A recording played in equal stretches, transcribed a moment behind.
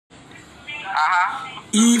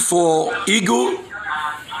E for eagle.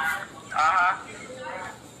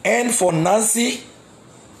 N for Nancy.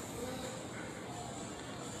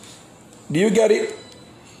 Do you get it?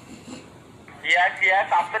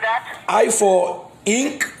 Yes. After that? I for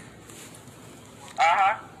ink.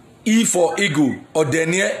 E for eagle.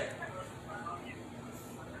 Odenie.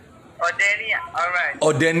 Alright.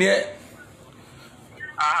 Odenie.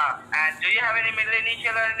 And do you have any middle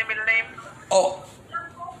initial or any middle name? Oh,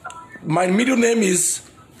 my middle name is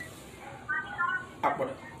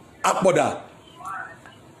Akboda.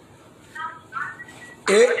 How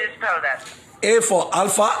do you spell that? A for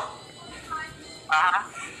alpha.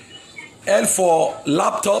 L for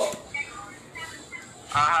laptop.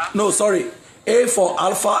 No, sorry. A for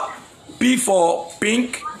alpha. P for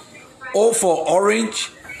pink. O for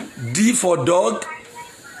orange. D for dog.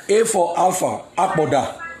 A for alpha.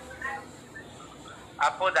 Akboda.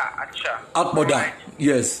 Akboda. Right.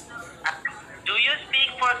 Yes. Do you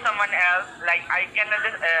speak for someone else? Like I can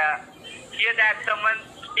hear that someone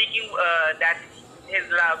speaking that his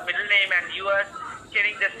middle name and you are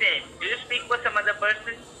sharing the same. Do you speak for some other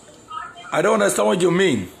person? I don't understand what you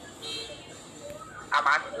mean. I'm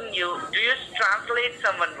asking you, do you translate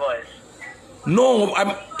someone's voice? No,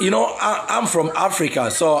 I'm from Africa,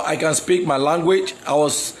 so I can speak my language. I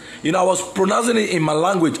was pronouncing it in my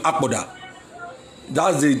language, Akboda.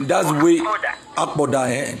 That's way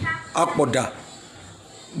Akboda. Akboda.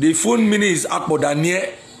 The full meaning is Akboda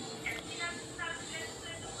near.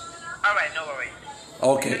 Alright, no worries.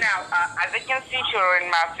 Okay. So now, as I can see here in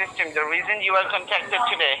my system, the reason you are contacted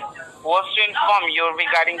today was to inform you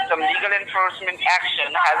regarding some legal enforcement action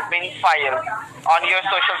has been filed on your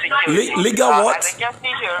social security. Legal what? As I can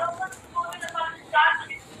see here,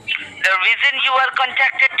 the reason you are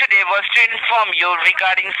contacted today was to inform you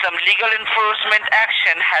regarding some legal enforcement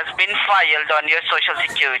action has been filed on your social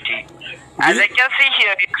security. As I can see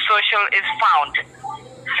here, your social is found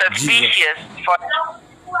suspicious for...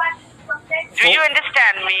 Do you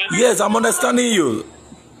understand me? Yes, I'm understanding you.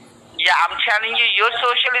 Yeah, I'm telling you, your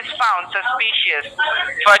social is found suspicious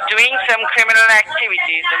for doing some criminal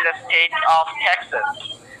activities in the state of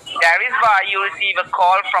Texas. That is why you receive a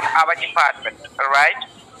call from our department, alright?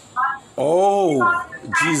 Oh,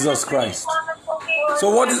 Jesus Christ. So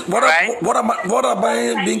what am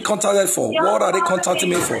I being contacted for? What are they contacting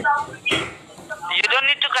me for? You don't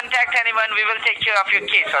need to contact anyone. We will take care of your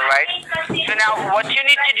case, alright? So now what you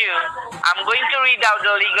need to do, I'm going to read out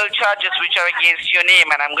the legal charges which are against your name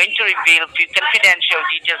and I'm going to reveal few confidential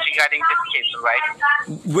details regarding this case, alright?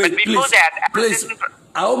 Wait, but before please,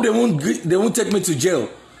 I hope they won't take me to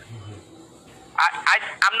jail.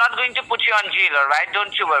 I'm not going to put you on jail, alright?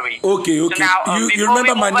 Don't you worry. Okay. So now, you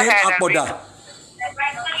remember my name, Akboda?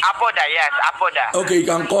 Apoda, yes, Apoda. Okay, you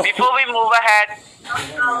can call. Before we move ahead,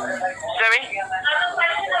 sorry?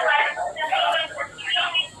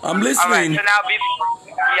 I'm listening. Alright, so now,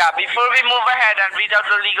 before we move ahead and read out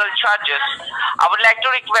the legal charges, I would like to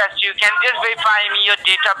request you, can just verify me your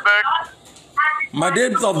date of birth? My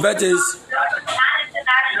date of birth is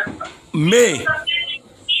May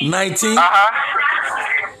 19,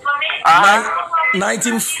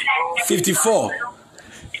 1954.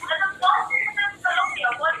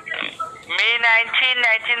 May 19,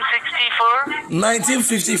 1964?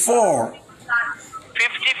 1954.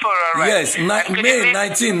 54, alright. Yes, May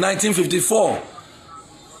 19, 1954.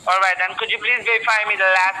 Alright, and could you please verify me the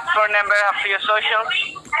last phone number of your social?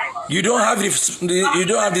 You don't have this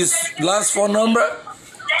last phone number?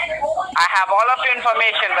 I have all of your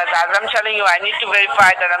information, but as I'm telling you, I need to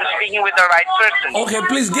verify that I'm speaking with the right person. Okay,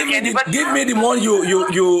 please give me the one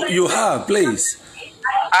you have, please.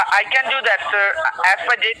 I can do that, sir. As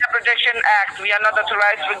per Data Protection Act, we are not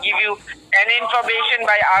authorized to give you any information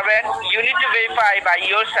by our end. You need to verify by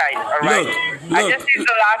your side, alright? Look, I just need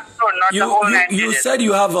the last phone, not the whole 9 digits. You said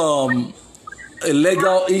you have a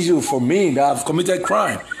legal issue for me that I've committed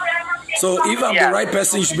crime. So if I'm the right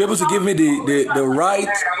person, you should be able to give me the right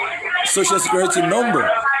social security number.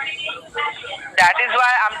 That is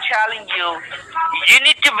why I'm telling you, you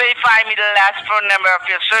need to verify me the last phone number of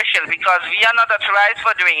your social because we are not authorized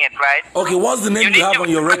for doing it, right? Okay, what's the name you have on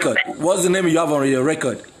your record? What's the name you have on your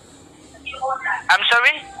record? I'm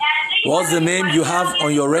sorry? What's the name you have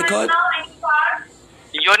on your record?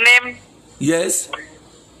 Your name? Yes.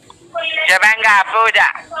 Jabanga Apoda.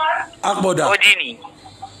 Akboda. Odini.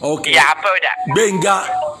 Okay. Yeah, Apoda. Benga.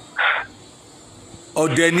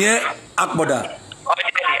 Odenie Akboda.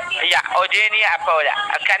 Odeni Apoda.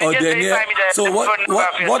 Can you just verify me the phone number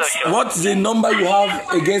of your social? What's the number you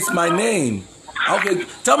have against my name? Okay,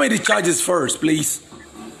 tell me the charges first, please.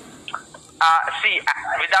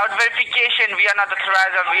 Without verification, we are not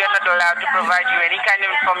authorized or we are not allowed to provide you any kind of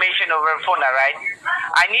information over a phone, right?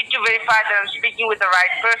 I need to verify that I'm speaking with the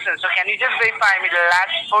right person. So can you just verify me the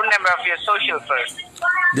last phone number of your social first?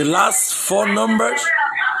 The last 4 numbers?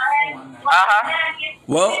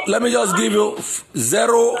 Well, let me just give you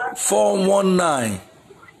 0419.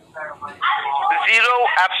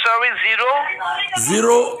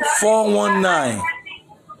 0419.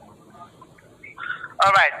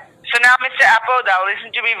 All right. So now, Mr. Apoda,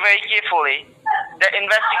 listen to me very carefully. The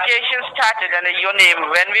investigation started under your name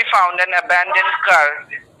when we found an abandoned car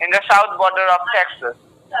in the south border of Texas.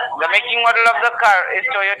 The making model of the car is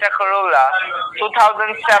Toyota Corolla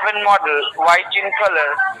 2007 model, white in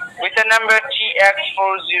color, with a number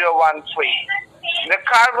TX4013. The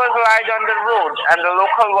car was lied on the road and the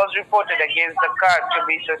local was reported against the car to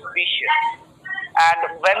be suspicious.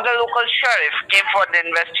 And when the local sheriff came for the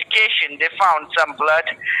investigation, they found some blood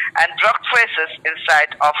and drug traces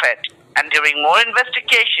inside of it. And during more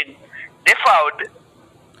investigation, they found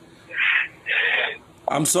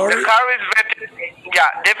I'm sorry? the car is rented.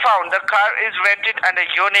 Yeah, they found the car is rented under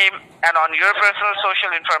your name and on your personal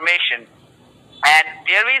social information. And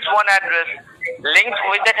there is one address linked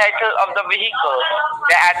with the title of the vehicle.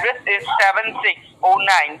 The address is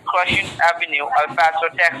 7609 Crushing Avenue, El Paso,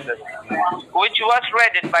 Texas, which was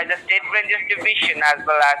raided by the State Rangers Division as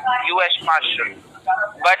well as U.S. Marshal.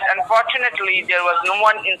 But unfortunately, there was no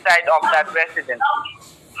one inside of that residence.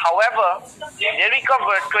 However, they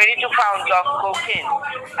recovered 22 pounds of cocaine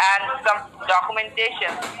and some documentation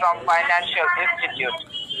from financial institutes.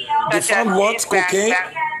 They found what? Cocaine?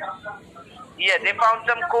 Yeah, they found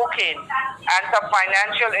some cocaine and some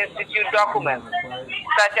financial institute documents,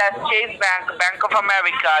 such as Chase Bank, Bank of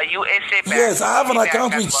America, USA Bank. Yes, I have an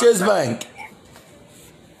account with Chase Bank.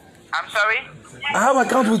 I'm sorry? I have an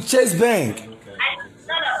account with Chase Bank.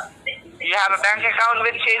 You have a bank account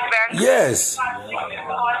with Chase Bank? Yes.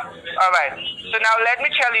 All right. So now let me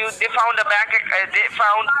tell you, they found they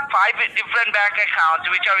found 5 different bank accounts,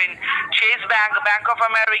 which are in Chase Bank, Bank of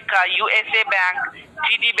America, USA Bank,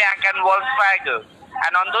 TD Bank, and Wells Fargo.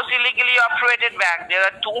 And on those illegally operated banks, there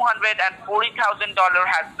are $240,000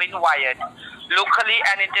 has been wired locally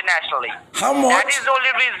and internationally. How much? That is the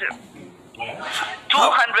only reason.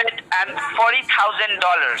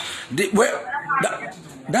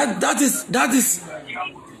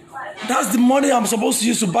 $240,000. That's the money I'm supposed to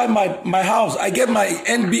use to buy my house. I get my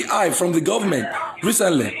NBI from the government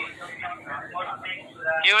recently.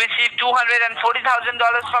 You received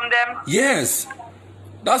 $240,000 from them? Yes.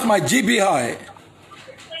 That's my GBI.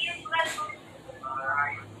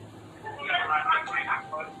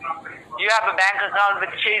 You have a bank account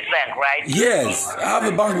with Chase Bank, right? Yes, I have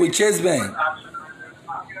a bank with Chase Bank.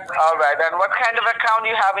 All right, and what kind of account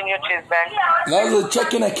you have in your Chase Bank? That's a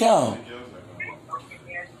checking account.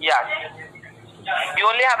 Yes. You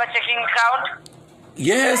only have a checking account?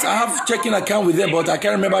 Yes, I have checking account with them, but I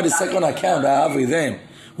can't remember the second account I have with them.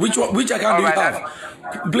 Which account do you have?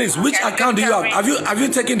 Please, which account do you have? Have you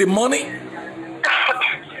taken the money? No.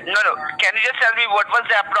 Can you just tell me what was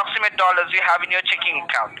the approximate dollars you have in your checking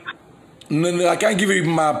account? No, I can't give you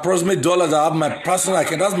my approximate dollars. I have my personal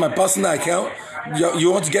account. That's my personal account. You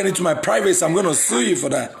want to get into my privacy? I'm going to sue you for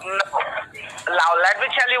that. No. Now, let me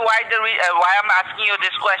tell you why I'm asking you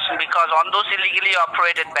this question. Because on those illegally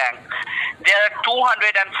operated banks, there are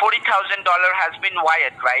 $240,000 has been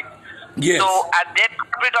wired, right? Yes. So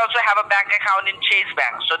they also have a bank account in Chase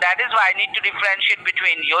Bank. So that is why I need to differentiate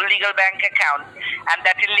between your legal bank account and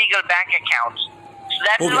that illegal bank account. So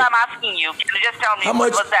that's why I'm asking you. Can you just tell me how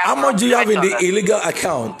much do you have in the illegal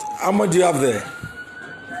account? How much do you have there?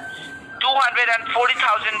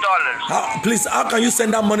 $240,000. Please, how can you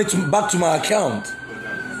send that money back to my account?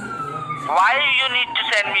 Why do you need to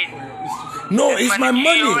send me? No, it's my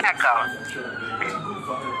money.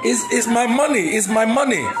 It's my money. It's my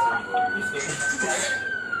money.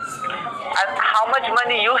 And how much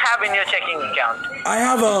money you have in your checking account? I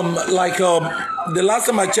have the last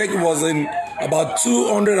time I checked was in about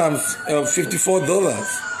 $254.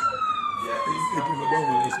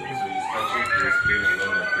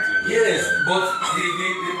 Yes, but the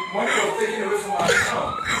money was taken away from my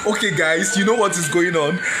account. Okay, guys, you know what is going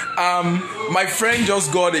on? My friend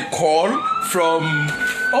just got a call from.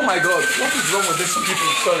 Oh my God, what is wrong with these people?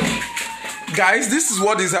 Sorry, guys, this is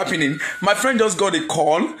what is happening. My friend just got a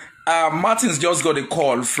call. Martin's just got a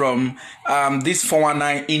call from these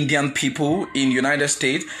 419 Indian people in United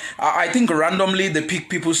States. I think randomly they pick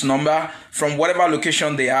people's number from whatever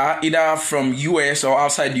location they are, either from US or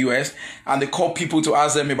outside US, and they call people to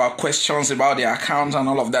ask them about questions about their accounts and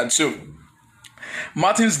all of that too.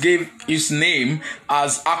 Martins gave his name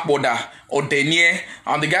as Akboda or Denye,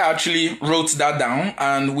 and the guy actually wrote that down,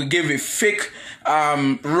 and we gave a fake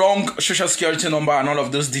wrong social security number and all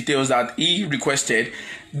of those details that he requested.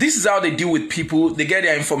 This is how they deal with people. They get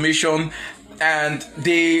their information and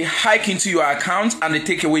they hike into your account and they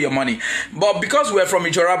take away your money. But because we're from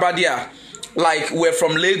Ijorabadia, like we're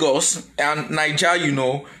from Lagos and Nigeria, you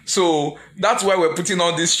know, so that's why we're putting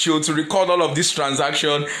on this show to record all of this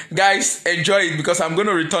transaction. Guys, enjoy it because I'm going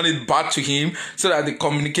to return it back to him so that the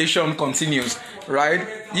communication continues, right?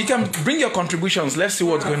 You can bring your contributions. Let's see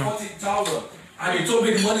what's going on. And you told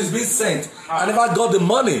me the money is being sent. I never got the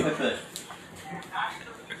money. Just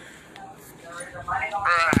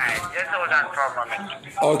hold on for a moment.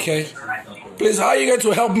 Okay. Please, how are you going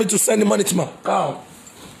to help me to send the money to my account?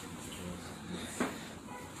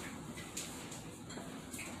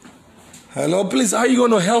 Hello, please, how are you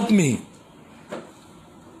going to help me?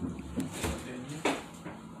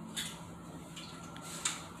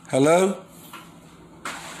 Hello?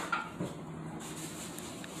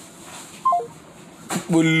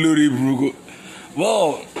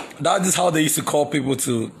 Well, that is how they used to call people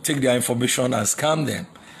to take their information and scam them.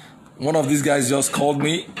 One of these guys just called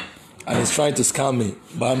me and he's trying to scam me.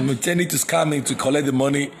 But I'm intending to scam him to collect the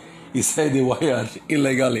money he said they wired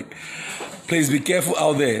illegally. Please be careful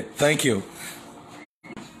out there. Thank you.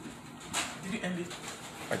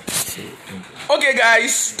 Okay,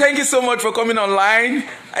 guys, thank you so much for coming online.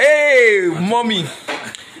 Hey, mommy.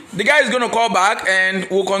 The guy is going to call back and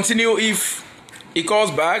we'll continue if he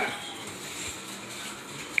calls back.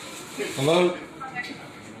 Hello?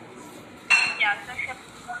 Yeah,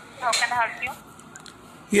 how can I help you?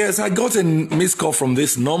 Yes, I got a missed call from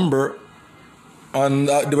this number. And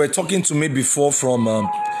they were talking to me before from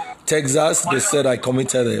Texas. They said I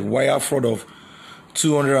committed a wire fraud of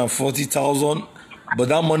 240,000. But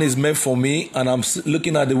that money is meant for me, and I'm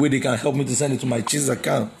looking at the way they can help me to send it to my Chase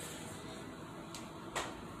account.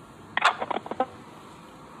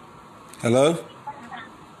 Hello?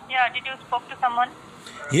 Yeah, did you spoke to someone?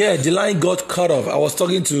 Yeah, the line got cut off. I was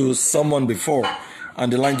talking to someone before,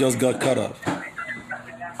 and the line just got cut off.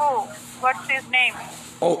 Who? What's his name?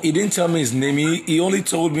 Oh, he didn't tell me his name. He only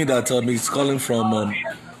told me that he's calling from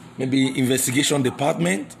maybe investigation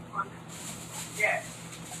department.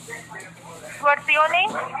 What's your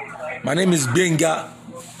name? My name is Benga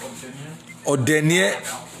Odenye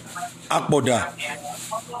Akboda.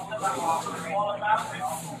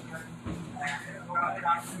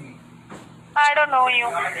 I don't know you.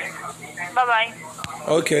 Bye-bye.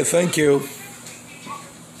 Okay, thank you.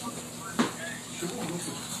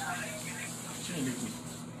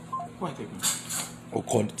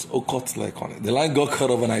 Like on it. The line got cut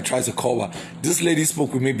off and I tried to call her. This lady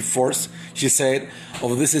spoke with me before. She said,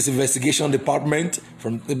 "Oh, this is investigation department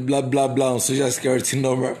from blah blah blah on social security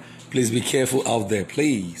number. Please be careful out there,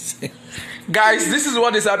 please." Guys, this is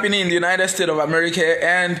what is happening in the United States of America,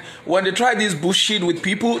 and when they try this bullshit with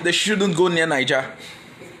people, they shouldn't go near Niger.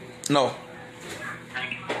 No.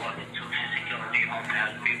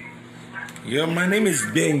 Yeah, my name is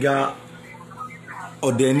Benga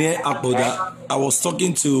Odenye Akboda. I was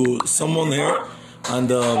talking to someone here, and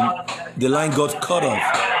the line got cut off.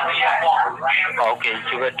 Okay,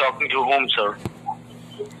 you were talking to whom, sir?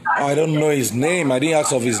 I don't know his name. I didn't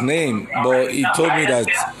ask of his name, but he told me that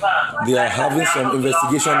they are having some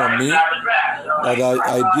investigation on me, that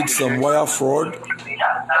I did some wire fraud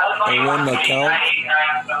on one account.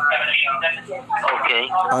 Okay.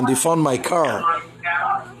 And they found my car.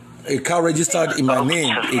 A car registered in my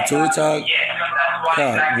name, a Toyota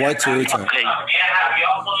car, white Toyota. Okay.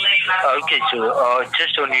 Okay, sir.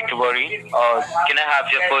 Just don't need to worry. Can I have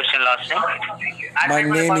your first and last name? My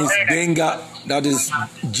name is Benga. That is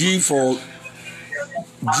G for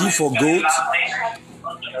goat,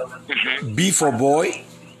 B for boy,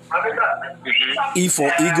 E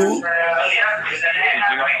for eagle,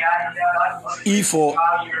 E for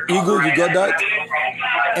eagle. You got that?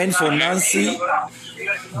 N for Nancy,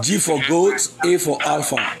 G for goat, A for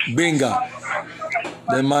alpha. Benga.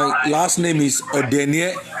 Then my last name is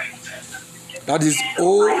Odenye. That is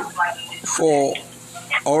O for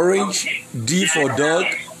orange, D for dog,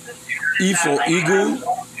 E for eagle,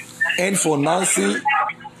 N for Nancy,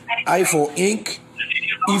 I for ink,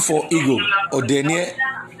 E for eagle. Odenye.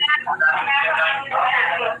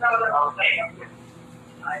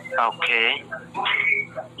 Okay.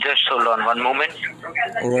 Just hold on one moment.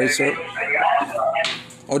 All right, sir.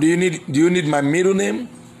 Or do you need my middle name?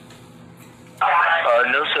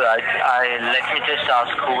 No, sir. I let me just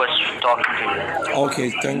ask who was talking to you. Okay,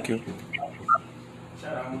 thank you.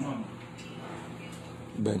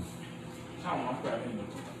 Ben.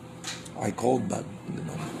 I called back.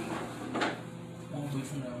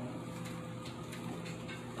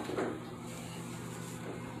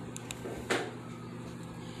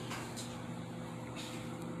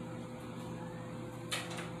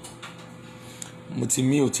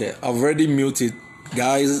 Multi-mute. I've already muted.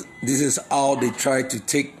 Guys, this is how they try to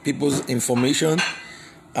take people's information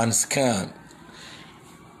and scan.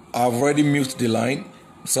 I've already muted the line,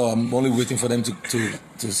 so I'm only waiting for them to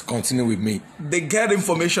continue with me. They get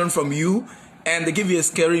information from you and they give you a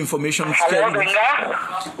scary information. Hello, Benga?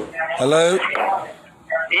 Hello?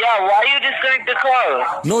 Yeah, why you disconnect the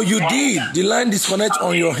call? No, you did. The line disconnect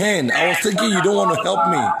on your hand. I was thinking you don't want to help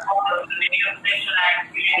me.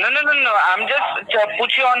 No. I'm just put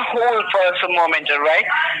you on hold for a moment, alright?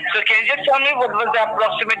 So can you just tell me what was the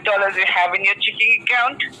approximate dollars you have in your checking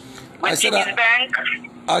account? With Chase Bank?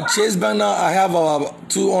 At Chase Bank now, I have about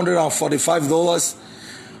 $245.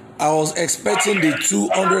 I was expecting the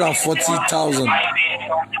 $240,000.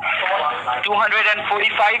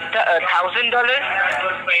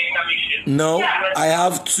 $245,000? No, I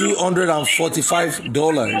have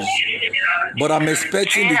 $245, but I'm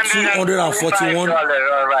expecting the $241.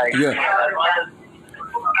 Right. Yeah.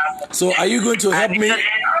 So, are you going to help me?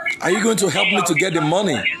 Are you going to help me to get the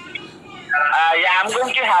money? Yeah, I'm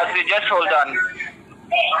going to help you. Just hold on.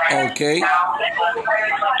 Okay.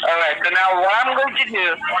 Alright, so now what I'm going to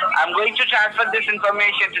do, I'm going to transfer this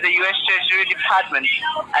information to the U.S. Treasury Department,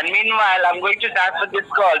 and meanwhile, I'm going to transfer this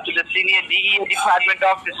call to the senior DEA department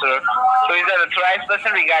officer, who is an authorized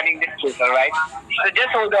person regarding this case, alright? So just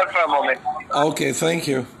hold on for a moment. Okay, thank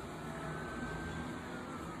you.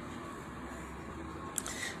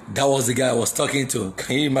 That was the guy I was talking to.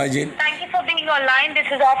 Can you imagine? Thank you for being online. This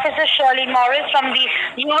is Officer Shirley Morris from the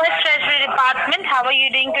U.S. Treasury Department. How are you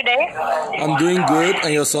doing today? I'm doing good.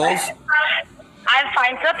 And yourself? I'm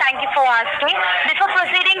fine, sir. Thank you for asking. Before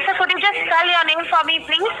proceeding, sir, could you just spell your name for me,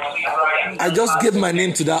 please? I just gave my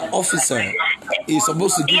name to that officer. He's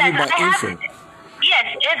supposed to give you my info. Yes,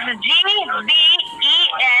 it's Gbenga.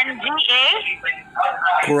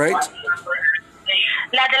 Correct?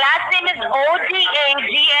 Now, the last name is Odagne.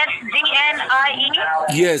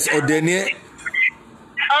 Yes, Odenie.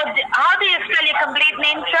 How do you spell your complete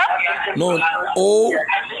name, sir? No, Ode.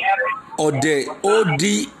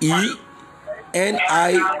 O-D-E-N-I-A.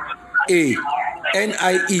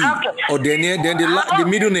 N-I-E. Odenie. Then the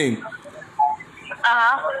middle name.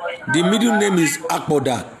 The middle name is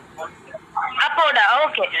Akpoda. Akpoda,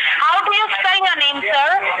 okay. How do you spell your name,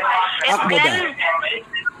 sir? Akpoda.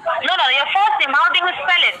 No, your first name. How do you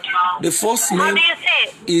spell it? The first How name do you say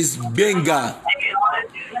it? is Benga.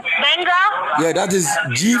 Benga? Yeah, that is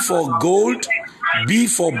G for gold, B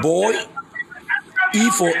for boy, E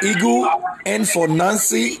for eagle, N for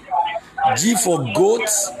Nancy, G for goat,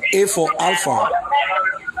 A for alpha.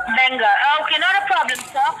 Benga. Okay, not a problem,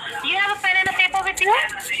 sir. You have a pen and a paper with you?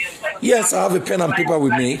 Yes, I have a pen and paper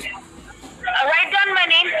with me. Write down my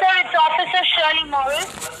name, sir. It's Officer Shirley Morris.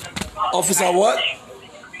 Officer what?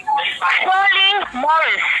 Shirley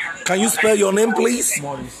Morris. Can you spell your name, please?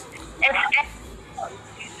 It's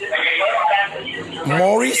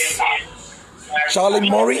Morris? Charlie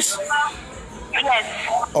Morris? yes.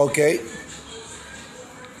 Okay.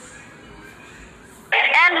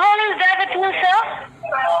 And who is there with you, sir?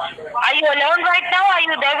 Are you alone right now? Or are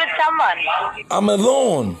you there with someone? I'm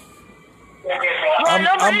alone. You are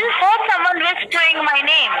alone. I just heard someone whispering my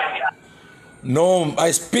name. No,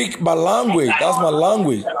 I speak my language. That's my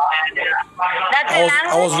language. That's your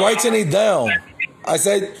language? I was writing it down. I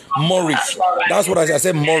said Morris. That's what I said. I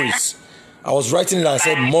said Morris. I was writing it. I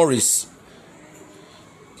said Morris.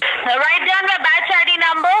 Write down my badge ID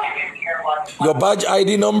number. Your badge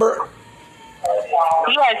ID number?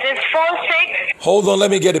 Yes, it's 46. Hold on,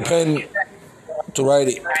 let me get a pen to write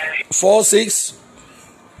it. 46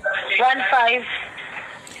 15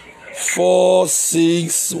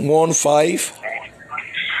 4615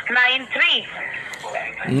 93.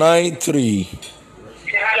 93.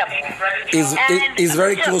 Yep. It's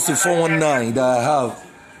very close to 419 that I have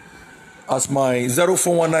as my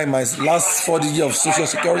 0419, my last 4 digits of social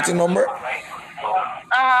security number.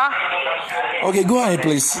 Okay, go ahead,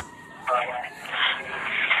 please.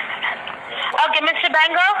 Okay, Mr.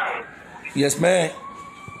 Benga. Yes, ma'am.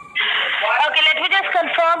 Okay, let me just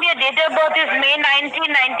confirm your date of birth is May 19,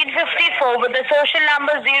 1954 with the social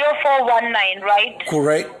number 0419, right?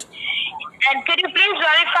 Correct. And could you please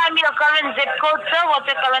verify me your current zip code, sir? What's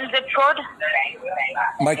your current zip code?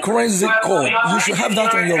 My current zip code. You should have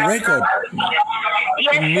that on your record.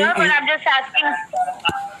 Yes, sir, but I'm just asking.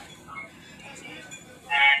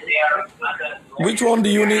 Which one do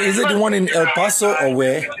you need? Is it the one in El Paso or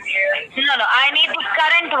where? No, I need the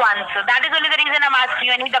current one, sir. That is only the reason I'm asking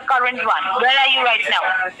you. I need the current one. Where are you right now?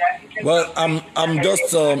 Well, I'm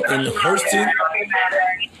just in Houston.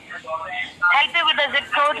 Help me with the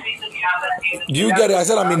zip code. Do you get it? I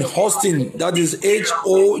said I'm in Houston. That is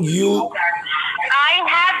HOU. I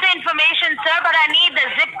have the information, sir, but I need the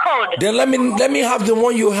zip code. Then let me have the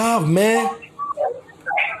one you have, man.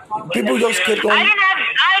 People just keep on. I don't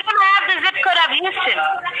have the zip code of Houston.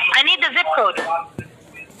 I need the zip code.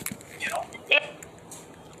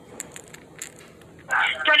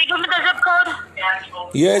 Can you give me the zip code?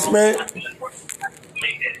 Yes, man.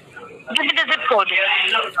 Give me the zip code.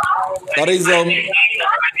 That is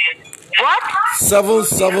What?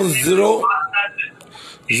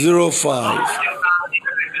 77005.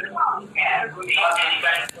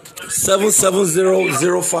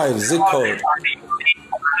 77005 zip code.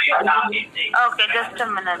 Okay, just a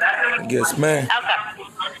minute. Yes, man. Okay.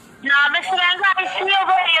 Now, Mr. Ranga, I see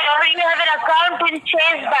over here you have an account in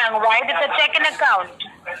Chase Bank, right? It's a checking account.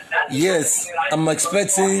 Yes, I'm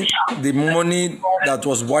expecting the money that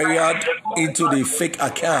was wired into the fake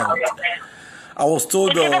account. I was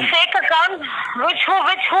told. Is it a fake account? Who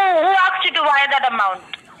asked you to wire that amount?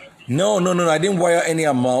 No. I didn't wire any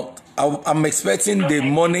amount. I'm expecting the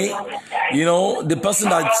money. You know, the person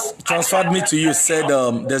that transferred me to you said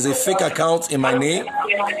there's a fake account in my name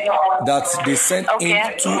that they sent in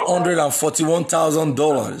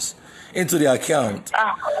 $241,000 into the account.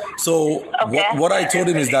 So what I told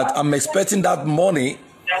him is that I'm expecting that money.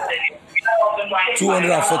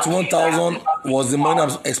 241,000 was the money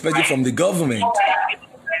I'm expecting from the government.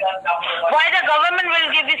 Why the government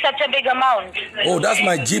will give you such a big amount? Oh, that's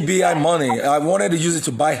my GBI money. I wanted to use it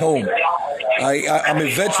to buy home. I'm a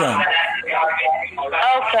veteran.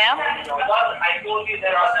 Okay.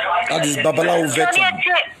 That is Baba Alawo Veteran.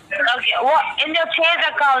 Okay. In your Chase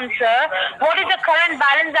account, sir, what is the current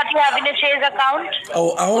balance that you have in your Chase account?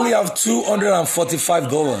 Oh, I only have $245.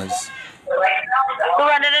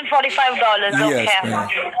 $245. Yes, okay. ma'am.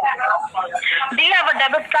 Do you have a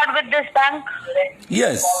debit card with this bank?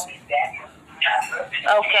 Yes.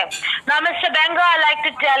 Okay. Now, Mr. Benga, I'd like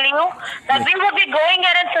to tell you that we will be going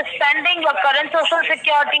ahead and suspending your current social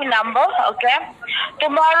security number, okay?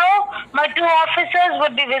 Tomorrow, my two officers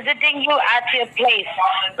will be visiting you at your place.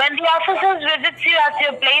 When the officers visit you at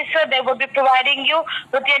your place, sir, they will be providing you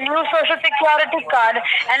with your new social security card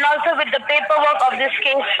and also with the paperwork of this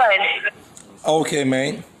case file. Okay,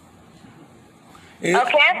 man.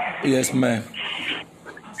 Okay? Yes, ma'am.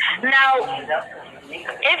 Now,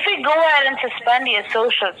 if we go ahead and suspend your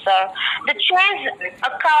social, sir, the Chase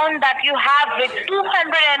account that you have with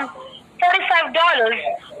 $235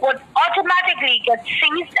 would automatically get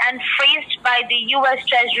seized and freezed by the U.S.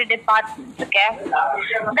 Treasury Department, okay?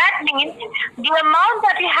 That means the amount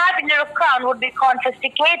that you have in your account would be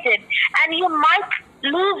confiscated and you might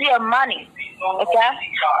lose your money, okay?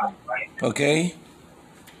 Okay.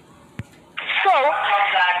 So,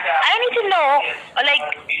 I need to know, like,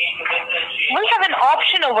 we have an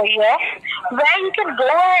option over here where you can go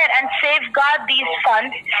ahead and safeguard these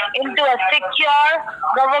funds into a secure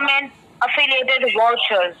government affiliated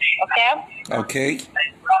vouchers, okay? Okay.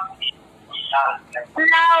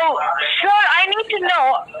 Now, sir, I need to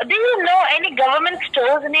know, do you know any government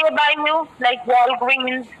stores nearby you, like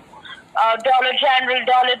Walgreens, Dollar General,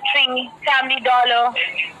 Dollar Tree, Family Dollar,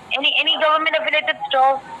 any government affiliated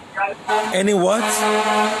store? Any what?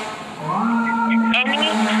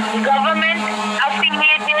 Any government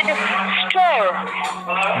affiliated store?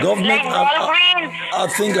 Government? Like Walgreens. I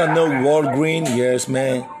think I know Walgreens. Yes,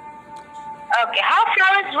 man. Okay, how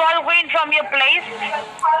far is Walgreens from your place?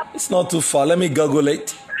 It's not too far. Let me Google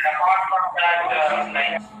it.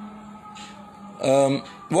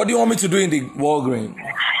 What do you want me to do in the Walgreens?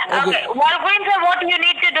 Okay, Walgreens, what you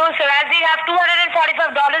need to do, sir, as you have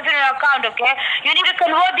 $245 in your account, okay, you need to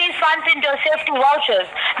convert these funds into safety vouchers.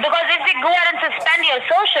 Because if we go ahead and suspend your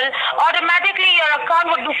social, automatically your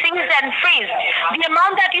account would be seized and freezed. The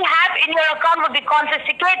amount that you have in your account would be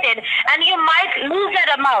confiscated and you might lose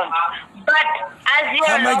that amount. But as you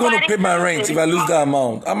how am I going to pay my rent if I lose that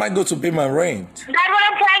amount? How am I going to pay my rent? That's what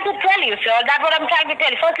I'm trying to tell you, sir. That's what I'm trying to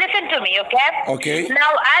tell you. First, listen to me, okay? Okay.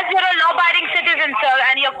 Now, as you're a law-abiding citizen, sir,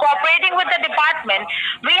 and you're cooperating with the department,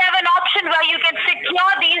 we have an option where you can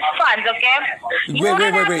secure these funds, okay? Wait.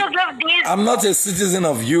 To give these... I'm not a citizen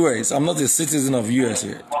of US. I'm not a citizen of US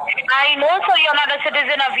here. I know, so you're not a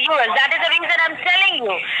citizen of US. That is the reason I'm telling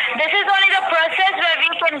you. This is only the process where we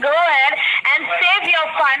can go ahead and save your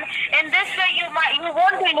fund. In this way, you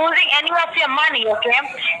won't be losing any of your money, okay?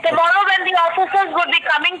 Tomorrow when the officers would be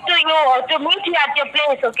coming to you or to meet you at your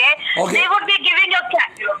place, okay? They would be giving your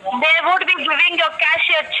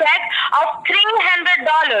cashier check of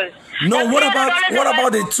 $300. No, what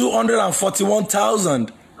about the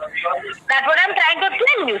 241,000? That's what I'm trying to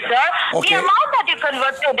tell you, sir. Okay. The amount that you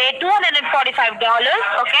convert today, $245,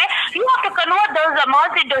 okay? You have to convert those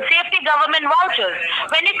amounts into safety government vouchers.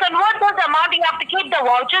 When you convert those amounts, you have to keep the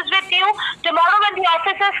vouchers with you. Tomorrow when the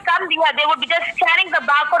officers come here, they would be just scanning the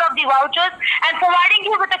barcode of the vouchers and providing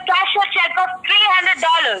you with a cashier check of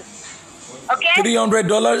 $300. Okay? $300?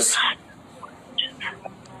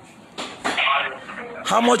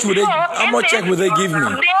 How much check would they give me? They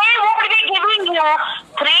would be giving you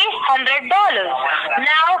 $300.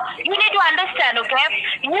 Now, you need to understand, okay?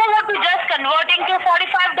 You would be just converting to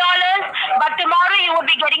 $45, but tomorrow you would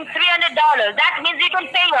be getting $300. That means you can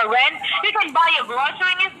pay your rent, you can buy your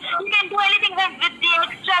groceries, you can do anything with the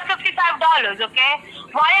extra $55, okay?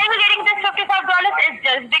 Why are you getting this $55? It's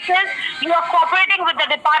just because you are cooperating with the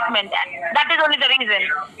department. That is only the reason.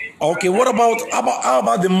 Okay, how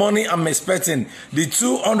about the money I'm expecting? The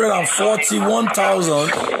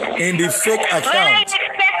 241,000 in the fake account. When are you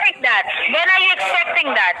expecting that? When are you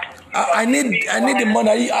expecting that? I need the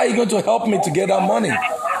money. Are you going to help me to get that money?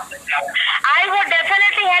 I would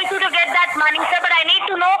definitely help you to get that money, sir, but I need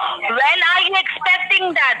to know when are you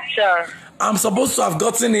expecting that, sir? I'm supposed to have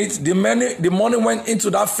gotten it. The money went into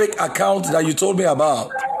that fake account that you told me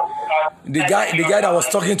about. The guy that was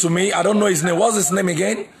talking to me, I don't know his name. What's his name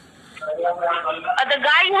again? The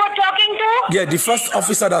guy you were talking to? Yeah, the first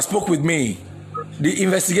officer that spoke with me. The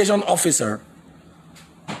investigation officer.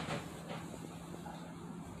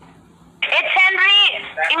 It's Henry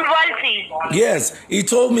Invalsi. Yes, he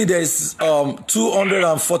told me there's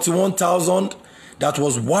 241,000 that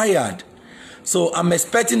was wired. So I'm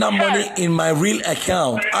expecting that money in my real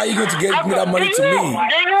account. How are you going to get me that money to me?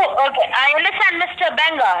 Okay, I understand, Mr.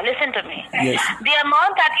 Benga. Listen to me. Yes. The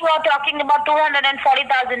amount that you are talking about,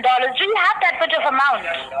 $240,000, do you have that much of amount?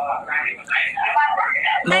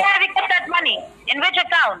 No. Where have you kept that money? In which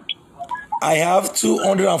account? I have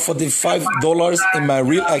 $245 in my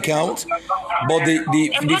real account, but in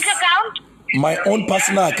which account? My own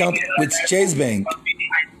personal account with Chase Bank.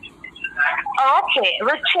 Okay,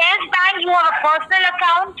 with Chase Bank, you have a personal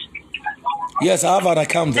account? Yes, I have an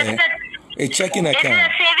account there. A checking account. This is a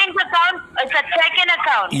savings account. It's a checking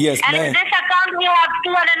account. Yes, and ma'am. in this account, you have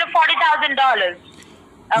 $240,000.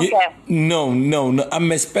 Okay. No.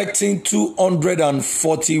 I'm expecting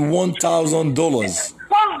 $241,000.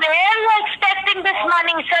 From where are you expecting this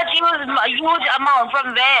money, such huge amount?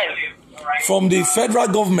 From where? From the federal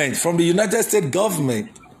government, from the United States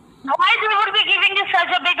government. Why they would be giving you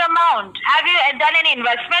such a big amount? Have you done any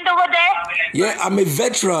investment over there? Yeah, I'm a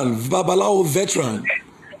veteran, Baba Alawo Veteran.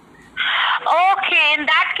 Okay, in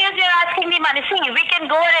that case, you're asking me money. See, we can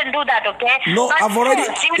go ahead and do that, okay? No, but I've already...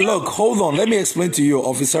 Look, hold on. Let me explain to you,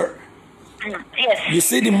 officer. Yes. You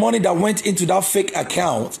see the money that went into that fake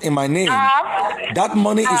account in my name? That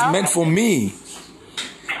money is meant for me.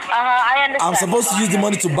 I understand. I'm supposed to use the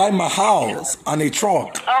money to buy my house and a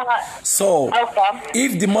truck. So,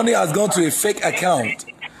 if the money has gone to a fake account,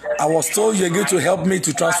 I was told you're going to help me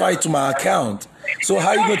to transfer it to my account. So how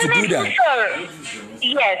are you going to do that? Sir.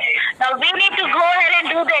 Yes. Now we need to go ahead and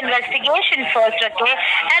do the investigation first, okay?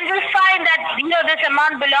 And we'll find that, this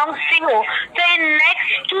amount belongs to you. So in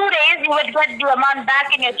next 2 days, you will get the amount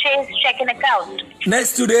back in your Chase checking account.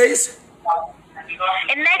 Next 2 days?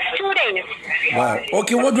 In next 2 days. Wow.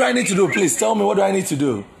 Okay, what do I need to do? Please tell me, what do I need to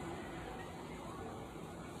do?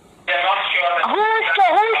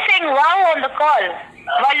 Who's saying wow on the call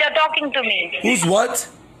while you're talking to me? Who's what?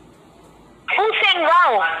 Who's saying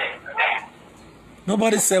wow?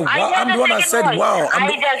 Nobody said wow. I'm the one that said wow. I'm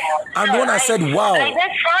the one that said wow. I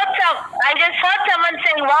just heard someone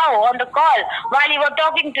saying wow on the call while you were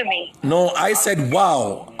talking to me. No, I said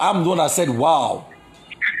wow. I'm the one that said wow.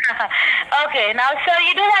 Okay, now sir,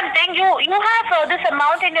 you do one thing. You have this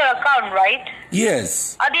amount in your account, right?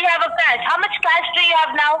 Yes. Or do you have a cash? How much cash do you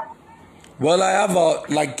have now? Well, I have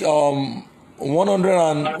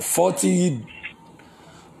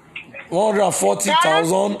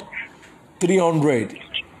 140,300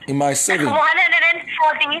 in my savings.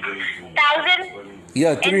 140,000.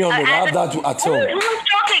 Yeah, 300. I have that at home. Who's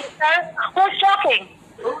talking, sir? Who's talking?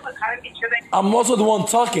 I'm also the one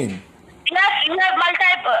talking. Yes, you have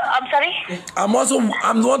I'm sorry? I'm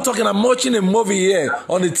the one talking. I'm watching a movie here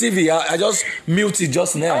on the TV. I just muted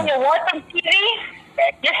just now. Oh, you're watching TV?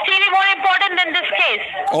 You're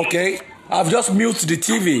Okay, I've just muted the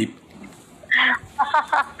TV.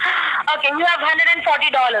 Okay, you have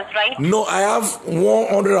 $140, right? No, I have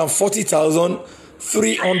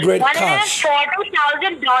 140,300 cash.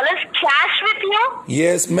 $140,000 cash with you?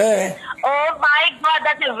 Yes, ma'am. Oh my God,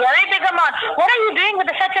 that's a very big amount. What are you doing with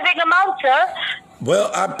such a big amount, sir?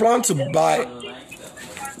 Well, I plan to buy.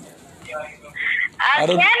 Again,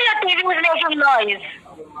 your TV is making noise.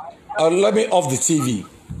 Let me off the TV.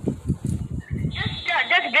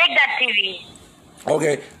 Just break that TV.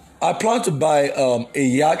 Okay, I plan to buy a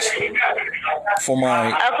yacht for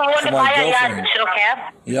my girlfriend. Okay.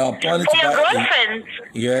 Yeah, I'm planning For to your buy. girlfriend?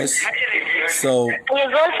 Yes. So. For your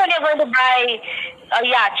girlfriend, you're going to buy a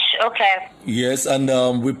yacht. Okay. Yes, and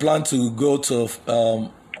we plan to go to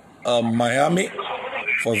Miami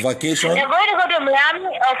for vacation. You're going to go to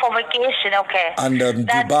Miami for vacation. Okay. And That's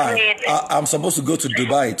Dubai. great. I'm supposed to go to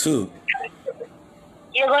Dubai too.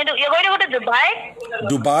 You're going to go to Dubai?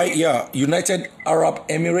 Dubai, yeah, United Arab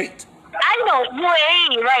Emirates. I know,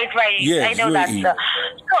 UAE, right. Yes, I know that, UAE. sir.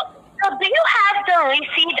 So do you have the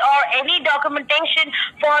receipt or any documentation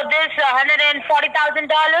for this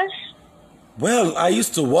 $140,000? Well, I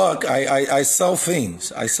used to work. I sell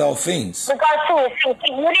things. Because see,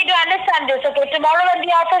 you need to understand this, okay? Tomorrow when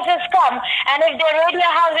the officers come, and if they raid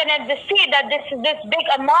your house and they see that this big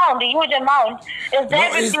amount, a huge amount, is there No,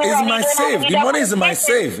 with it's you, in and my you don't have safe. any The money is in my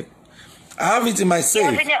documentation? safe. I have it in my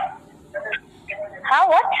safe. How,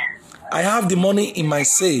 what? I have the money in my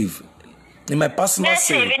safe. In my personal Yes,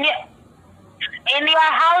 safe. in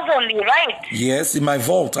your house only, right? Yes, in my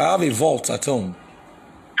vault. I have a vault at home.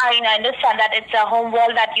 I understand that it's a home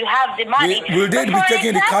wall that you have the money. Will they But be for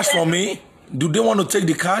taking the cash example- from me? Do they want to take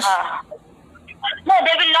the cash? No,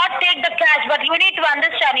 they will not take the cash, but you need to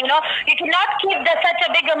understand, you cannot keep such a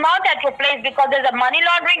big amount at your place because there's a money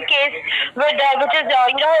laundering case which is,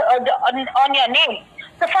 on your name.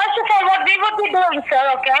 So first of all, what we would be doing, sir,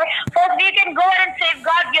 okay? First, we can go ahead and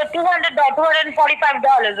safeguard your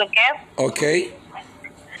 $245, okay? Okay.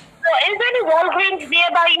 So is there any Walgreens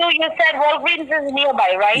nearby you? You said Walgreens is nearby,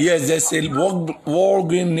 right? Yes, there's a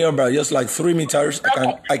Walgreens nearby, just like 3 meters.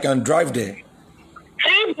 I can drive there.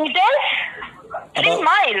 3 meters? 3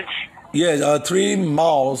 miles? Yes, 3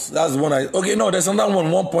 miles. That's one okay, no, there's another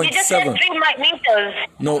one, You just said 1.7. 3 meters.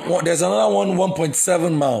 No, there's another one,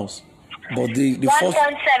 1.7 miles. But the first.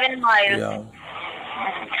 1.7 miles. Yeah.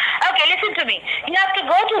 Okay, listen to me. You have to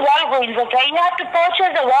go to Walgreens, okay? You have to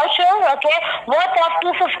purchase a voucher, okay, worth of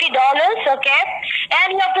 $250, okay?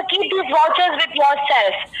 And you have to keep these vouchers with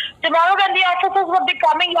yourself. Tomorrow when the officers will be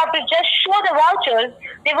coming, you have to just show the vouchers.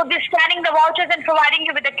 They will be scanning the vouchers and providing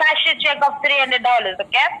you with a cashier check of $300,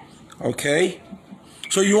 okay? Okay.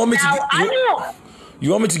 So you want me you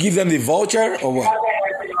want me to give them the voucher or what?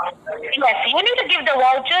 Yes, you need to give the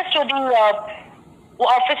vouchers to the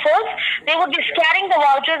officers. They would be scanning the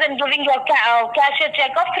vouchers and giving you a cashier check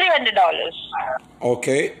of $300.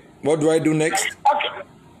 Okay. What do I do next? Okay.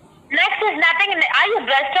 Next is nothing. Are you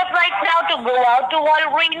dressed up right now to go out to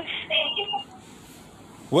Walgreens?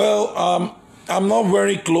 Well, I'm not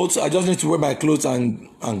wearing clothes. I just need to wear my clothes and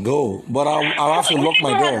go. But I'll have to lock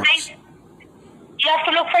my dogs. You have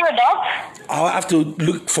to look for your dogs? I'll have to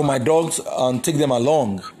look for my dogs and take them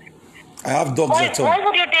along. I have dogs at home. Why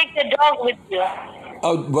would you take the dog with you?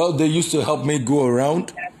 Well, they used to help me go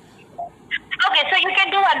around. Okay, so you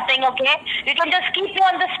can do one thing, okay? You can just keep you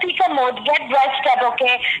on the speaker mode, get dressed up,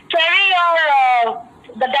 okay? Carry your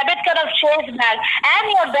the debit card of Chase bag and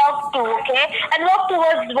your dog too, okay? And walk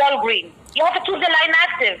towards Walgreens. You have to keep the line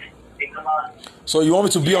active. So you want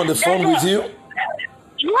me to be on the phone with you?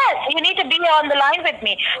 Yes, you need to be on the line with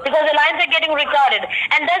me because the lines are getting recorded.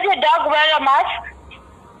 And does your dog wear a mask?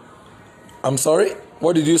 I'm sorry?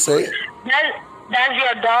 What did you say? Does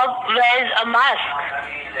your dog wear a mask?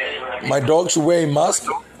 My dog should wear a mask?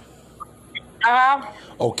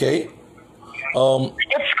 Okay.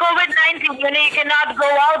 It's COVID-19. You cannot go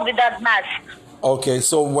out without mask. Okay,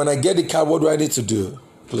 so when I get the card, what do I need to do,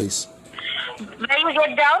 please? When you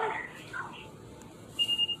get down?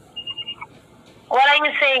 What are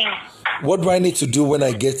you saying? What do I need to do when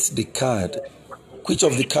I get the card? Which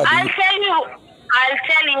of the card? I'll tell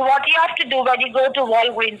you what you have to do when you go to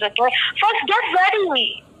Walgreens, okay? First, get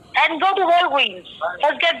ready and go to Walgreens.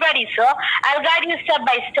 First, get ready, sir. I'll guide you step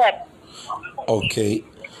by step. Okay.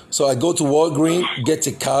 So I go to Walgreens, get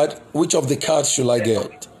a card. Which of the cards should I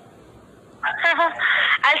get?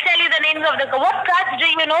 I'll tell you the names of the cards. What cards do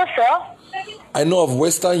you know, sir? I know of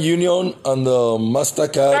Western Union and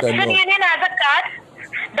MasterCard. Western Union has a card.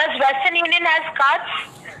 Does Western Union has cards?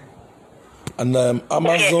 And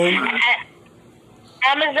Amazon. Okay.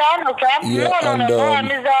 Amazon, okay? Yeah, No,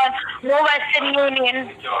 Amazon. no Western Union.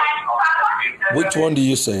 Which one do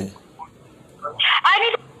you say? I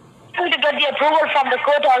need to get the approval from the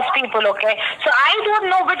courthouse people, okay? So I don't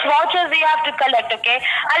know which vouchers we have to collect, okay?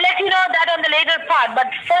 I'll let you know that on the later part. But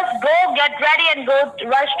first, go get ready and go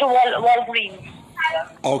rush to Walgreens.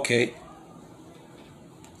 Okay.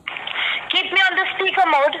 Keep me on the speaker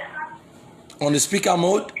mode. On the speaker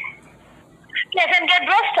mode? Yes, and get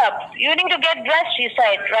dressed up. You need to get dressed, you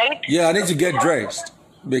said, right? Yeah, I need to get dressed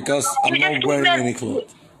because I'm You not just wearing keep any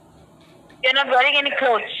clothes. You're not wearing any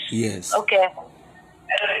clothes? Yes. Okay.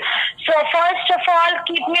 So first of all,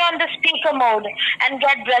 keep me on the speaker mode and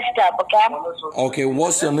get dressed up, okay? Okay,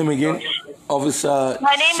 what's your name again? Officer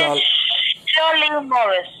My name is Shirley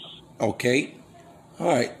Morris. Okay. All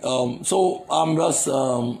right. So I'm just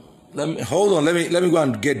let me go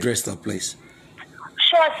and get dressed up, please.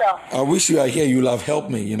 Sure, sir. I wish you are here. You'll have helped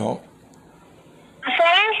me, you know.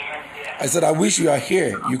 Sorry? I said I wish you are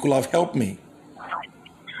here. You could have helped me.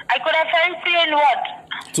 I could have helped you in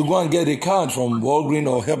what? To go and get a card from Walgreens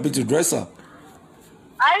or help you to dress up.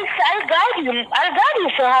 I'll guide you. I'll guide you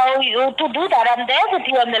for how you to do that. I'm there with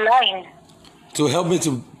you on the line. To help me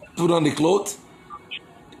to put on the clothes?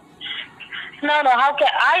 No, how can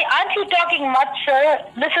aren't you talking much, sir?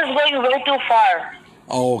 This is going way too far.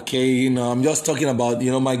 Okay, you know, I'm just talking about,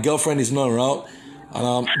 you know, my girlfriend is not around.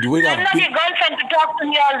 And the way I'm not your girlfriend to talk to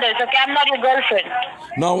me all this, okay? I'm not your girlfriend.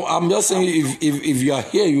 No, I'm just saying if you are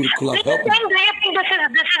here, you could have helped me. Do you think this is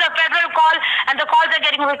a federal call and the calls are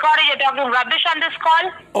getting recorded? You're talking rubbish on this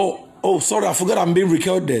call? Oh, sorry, I forgot I'm being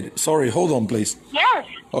recorded. Sorry, hold on, please. Yes.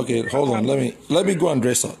 Okay, hold on. Let me go and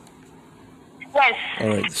dress up. Yes. All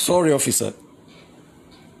right. Sorry, officer.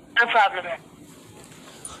 No problem.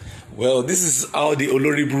 Well, this is how the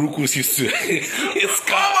Olori Burukus used to. It's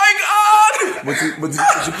Oh my God! but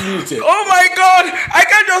Oh my God! I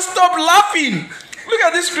can't just stop laughing. Look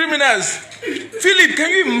at these criminals. Philip, can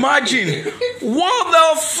you imagine? What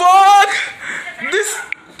the fuck? This.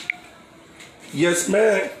 Yes,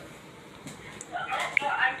 ma'am.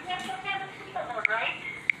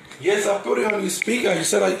 Yes, I put it on the speaker. You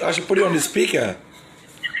said I should put it on the speaker.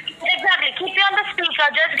 Exactly. Keep you on the speaker.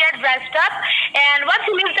 Just get dressed up. And once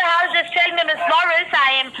you leave the house, just tell me, Miss Morris,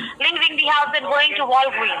 I am leaving the house and going to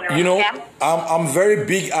Walgreens. You know, okay? I'm very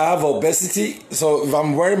big. I have obesity. So if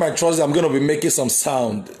I'm wearing my trousers, I'm going to be making some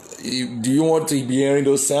sound. Do you want to be hearing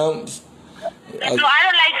those sounds? No, I don't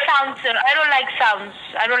like sounds, sir. I don't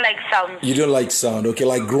like sounds. You don't like sound, okay?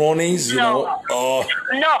 Like groanings, you know? Oh.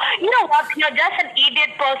 No, you know what? You're just an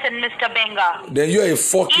idiot person, Mr. Benga. Then you are a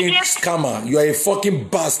fucking Idiot. scammer. You are a fucking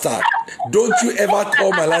bastard. Don't you ever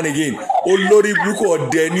call my line again. Olori Buruku or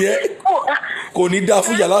Denier. Kò ní dá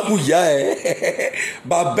fún yàrá kù yá ẹ.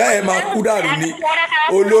 Bàbá ẹ máa kú dànù ni.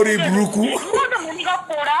 Olori Buruku. You know the meaning of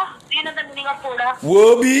Poda? Do you know the meaning of Poda?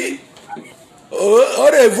 Wo bí?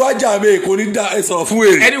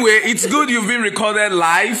 Anyway, it's good you've been recorded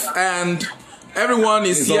live and everyone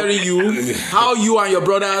is hearing you. How you and your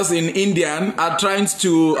brothers in Indian are trying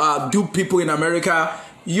to dupe people in America.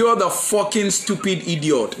 You're the fucking stupid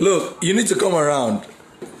idiot. Look, you need to come around.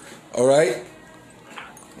 All right?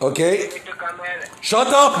 Okay? Shut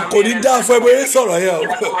up! Bye-bye.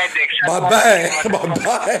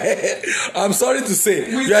 I'm sorry to say,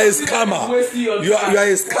 you are a scammer. You are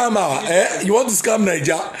a scammer. Eh? You want to scam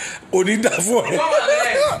Nigeria?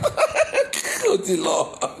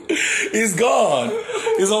 It's gone.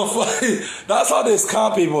 It's on fire. That's how they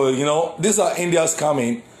scam people, you know. These are Indians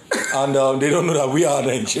scamming. And they don't know that we are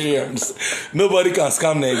Nigerians. Nobody can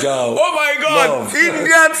scam Nigeria. Oh my God! Love.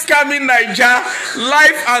 Indians scamming Nigeria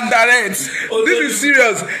live and direct. This is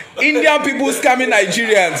serious. Indian people scamming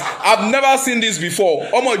Nigerians. I've never seen this before.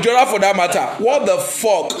 Jora for that matter. What the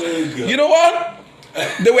fuck? You know what?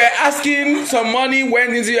 They were asking some money,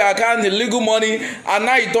 went into your account, illegal money, and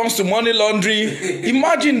now it turns to money laundering.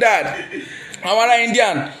 Imagine that. Amara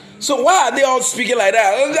Indian. So why are they all speaking like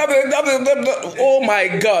that? Oh my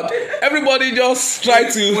God. Everybody just try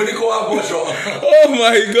to. Oh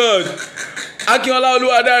my God. Akinola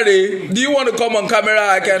Oluwadare, do you want to come on camera?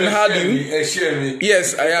 I can have you.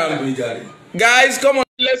 Yes, I am. Guys, come on.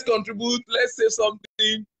 Let's contribute. Let's say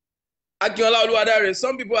something. Akinola Oluwadare,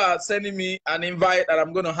 some people are sending me an invite and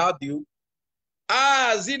I'm going to have you.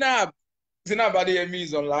 Zinab Adeyemi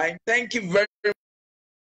is online. Thank you very much.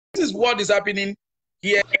 This is what is happening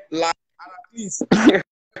here live. Please. Oh my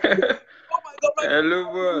God, hello,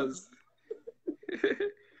 boss.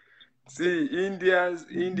 See, Indians,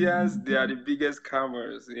 they are the biggest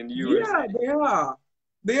scammers in the US. Yeah,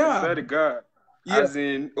 they are. I swear to God. Yeah. As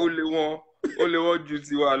in, only one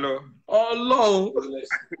duty one. Oh,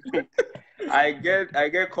 Lord. I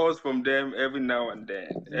get calls from them every now and then,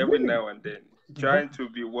 trying to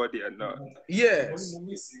be what they are not. Yes.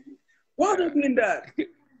 Why are they doing that?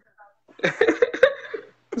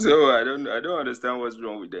 So I don't understand what's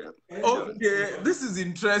wrong with them. Okay, this is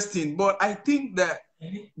interesting, but I think that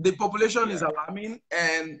the population is alarming,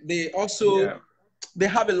 and they also they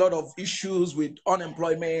have a lot of issues with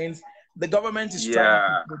unemployment. The government is trying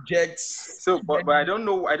to project. So, but I don't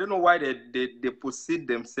know why they perceive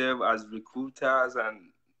themselves as recruiters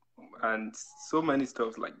and so many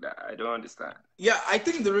stuff like that. I don't understand. Yeah, I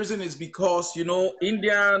think the reason is because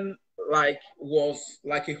Indian was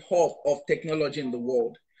like a hub of technology in the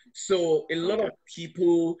world. So a lot of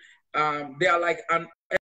people they are like an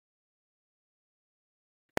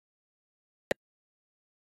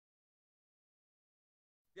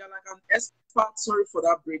expert. Sorry for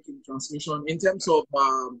that break in transmission. In terms of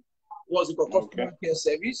what's it called, customer care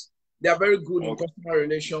service, they are very good in customer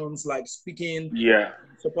relations, like speaking,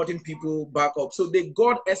 supporting people back up. So they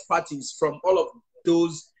got expertise from all of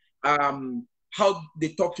those how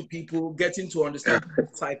they talk to people, getting to understand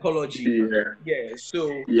psychology.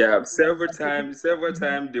 Several times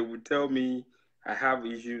they would tell me I have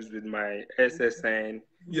issues with my SSN.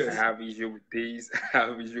 I have issue with this. I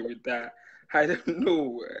have issue with that. I don't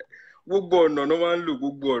know.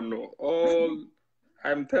 All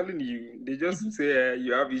I'm telling you, they just say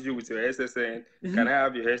you have issue with your SSN. Can I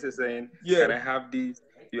have your SSN? Can I have this?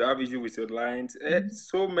 You have issue with your lines.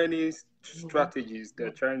 So many strategies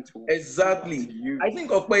they're trying to use. I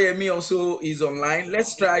think Okoyemi also is online.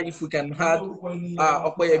 Let's try if we can have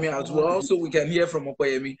Okoyemi as well, so we can hear from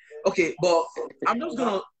Okoyemi. Okay, but I'm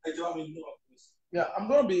gonna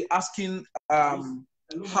be asking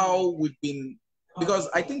how we've been, because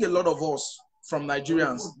I think a lot of us from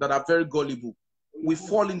Nigerians that are very gullible, we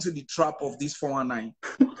fall into the trap of this 419.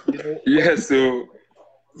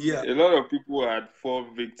 A lot of people had fall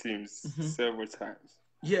victims several times.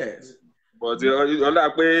 Yes. But so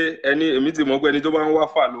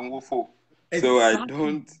I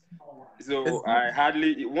don't. So I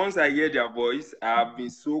hardly, once I hear their voice, I've been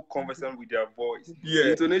so conversant with their voice.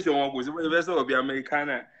 The intonation was of the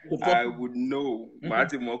Americana, I would know.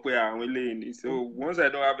 So once I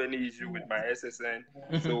don't have any issue with my SSN,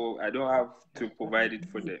 so I don't have to provide it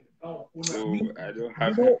for them. So I don't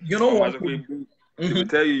have. They will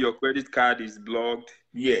tell you your credit card is blocked.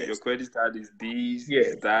 Your credit card is this,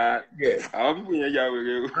 that. And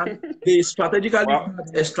they strategically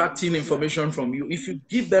extracting information from you. If you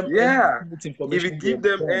give them information, if you give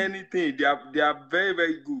them anything, they are very,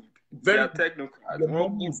 very good. They are technical.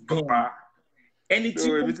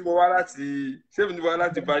 Anything.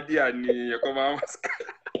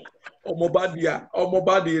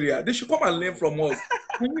 Mobad area. They should come and learn from us.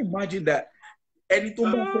 Can you imagine that?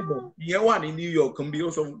 Anything one in New York can be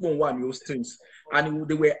also one of those things, and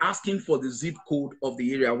they were asking for the zip code of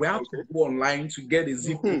the area. We have to go online to get a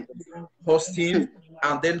zip code hosting,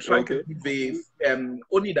 and then try to give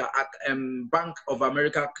only the Bank of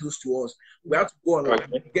America close to us. We have to go online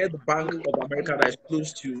and get the Bank of America that is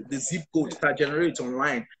close to the zip code that generates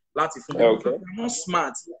online. That's if you're not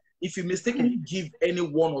smart. If you mistakenly give any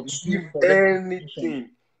one or two for anything,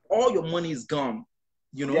 all your money is gone.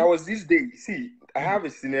 There was this day. See, I have a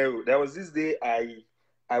scenario. There was this day I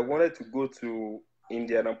wanted to go to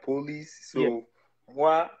Indianapolis, so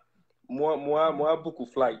more book a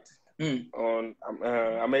flight on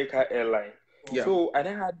American Airlines. So I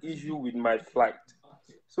then had issue with my flight.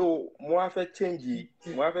 So more change the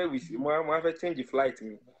flight.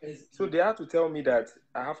 So they had to tell me that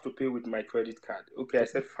I have to pay with my credit card. Okay, I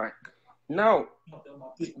said fine. Now,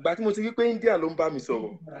 but and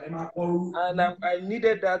I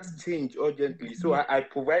needed that change urgently, so I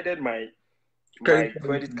provided my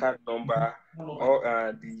credit card number,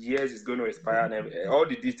 or the years is going to expire, and all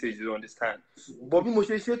the details, you understand. But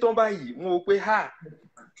American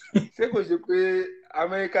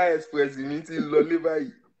Express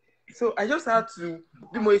so I just had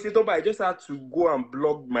to go and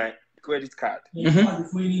block my credit card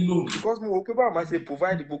because I say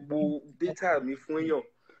provide the data me for you.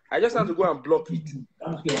 I just have to go and block it.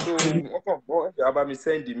 So about me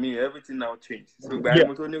sending me everything now changed. So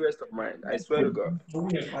I'm only rest of mine. I swear to God.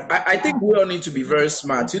 I think we all need to be very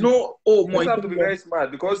smart. You have to be very smart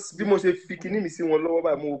because people say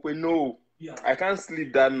no, I can't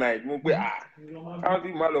sleep that night. I'll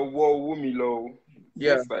be mad of war me low.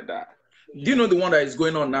 Just like that. Do you know the one that is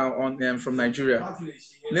going on now on from Nigeria?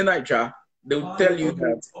 In Nigeria, they will tell you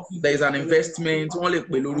that there is an investment, only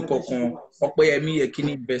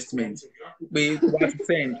investment. We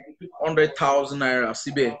send 100,000 naira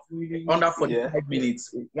under 45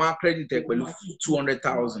 minutes, one credit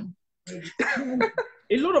 200,000.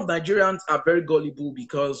 A lot of Nigerians are very gullible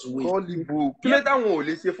because Gullible.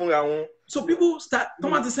 So people start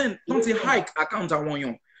don't hike account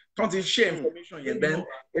don't share information, and then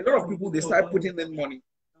a lot of people they start putting in money.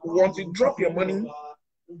 Once you drop your money,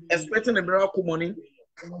 expecting a miracle money,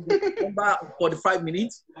 under 45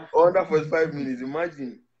 minutes. Under 45 minutes,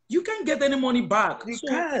 imagine. You can't get any money back. You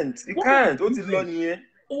can't. What is money here?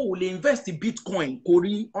 Oh, they invest in Bitcoin,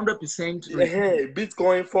 Kori, 100%.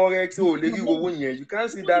 Bitcoin, Forex, you can't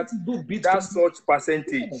see that such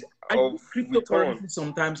percentage of cryptocurrency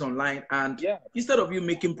sometimes online, and instead of you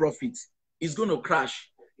making profits, it's going to crash.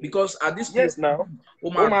 Because at this point, now,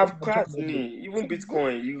 have crashed even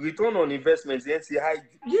Bitcoin, you return on investments, you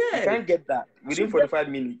can't get that within 45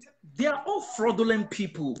 minutes. They are all fraudulent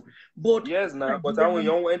people. But yes, now, but when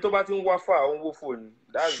you're phone,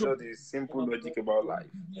 that's just the simple logic about life.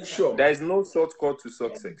 Sure. There is no shortcut to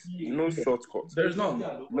success. No shortcut. There's none.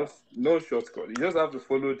 No shortcut. You just have to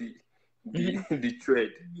follow the thread.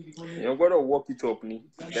 You're gonna walk it up.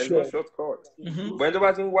 There's no shortcut. But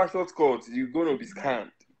when watch shortcut, you're gonna be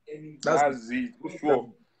scammed. That's it. Sure.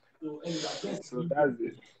 So that's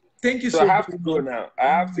it. Thank you so so much. I have to go now. I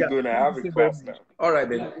have a class now. All right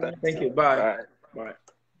then. Thank you. Bye.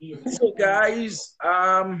 So guys,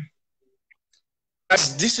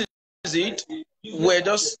 this is it. We're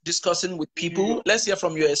just discussing with people. Let's hear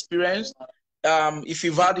from your experience. If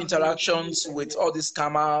you've had interactions with all these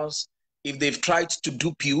scammers, if they've tried to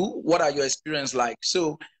dupe you, what are your experience like?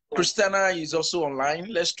 So Christiana is also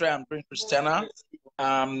online. Let's try and bring Christiana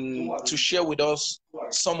to share with us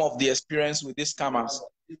some of the experience with these scammers,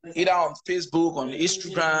 either on Facebook, on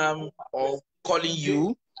Instagram, or calling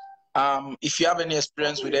you. If you have any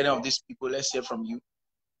experience with any of these people, let's hear from you.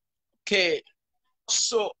 Okay.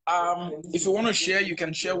 So if you want to share, you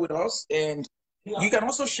can share with us, and you can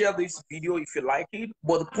also share this video if you like it.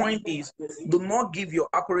 But the point is, do not give your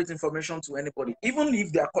accurate information to anybody, even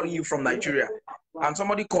if they are calling you from Nigeria. And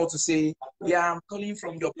somebody called to say, yeah, I'm calling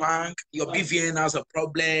from your bank, your BVN has a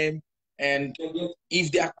problem. And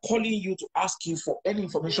if they are calling you to ask you for any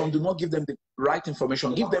information, do not give them the right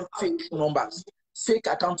information. Give them fake numbers, fake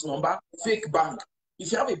account number, fake bank.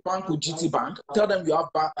 If you have a bank with GT Bank, tell them you have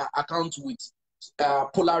account with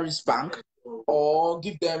Polaris Bank, or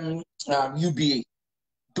give them UBA.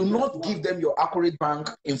 Do not give them your accurate bank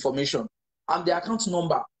information. And the account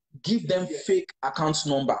number, give them fake account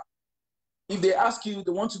number. If they ask you,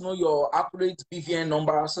 they want to know your accurate BVN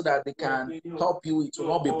number so that they can help you, it will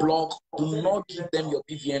not be blocked. Do not give them your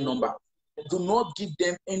BVN number. Do not give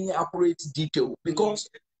them any accurate detail, because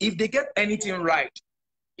if they get anything right,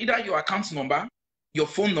 either your account number, your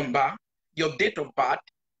phone number, your date of birth,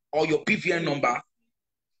 or your BVN number,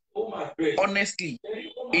 honestly,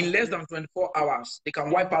 in less than 24 hours, they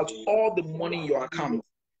can wipe out all the money in your account,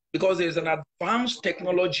 because there's an advanced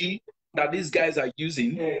technology that these guys are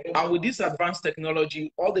using. And with this advanced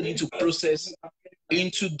technology, all they need to process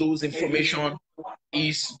into those information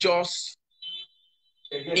is just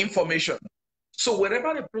information. So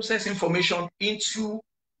wherever they process information into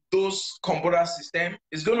those computer systems,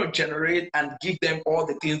 it's going to generate and give them all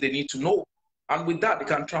the things they need to know. And with that, they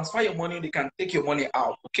can transfer your money, they can take your money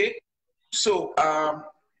out, okay? So,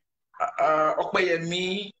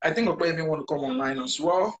 Okpeyemi, I think Okpeyemi want to come online as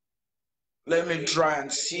well. Let me try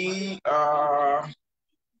and see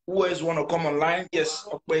who else want to come online. Yes,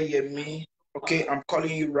 Okpeyemi. Okay, I'm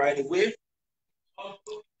calling you right away.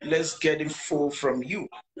 Let's get info from you.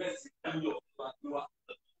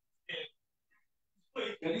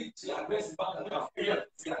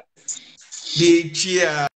 They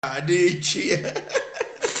cheer.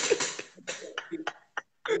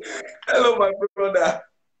 Hello, my brother.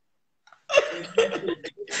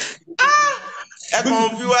 Ẹ kàn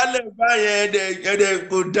fi wá lẹ̀ báyẹn ẹ̀dẹ̀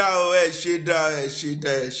kò dá o ẹ̀ ṣe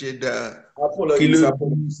dá. Apologies.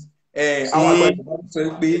 Àwọn àgbàdo sọ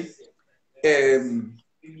pé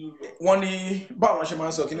wọ́n ní báwọn ṣe máa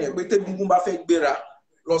ń sọ kí ni ẹ̀ pé tẹ́gungun bá fẹ́ gbéra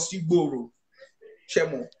lọ sí gbòòrò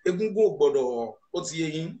ṣẹ́mu egungun ò gbọ́dọ̀ ó ti yé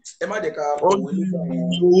yín ẹ má jẹ́ ká òwe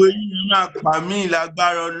yín máa pa mí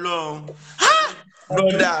lágbára Ọlọ́run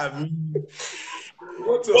brother mi.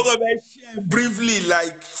 Share briefly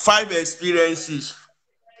like 5 experiences.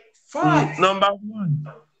 5. Number 1.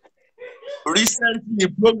 Recently,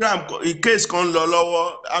 program a case kan lọ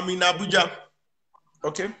lọ́wọ́. I'm in Abuja.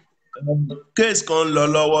 Okay. Case kan lọ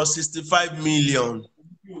lọ́wọ́ 65 million.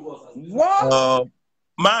 What?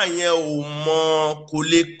 Máa yẹn ò mọ kò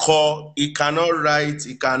lè kọ, he cannot write,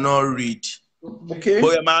 he cannot read. Okay.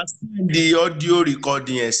 But I must send the audio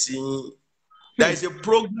recording ẹ̀ sí. There is a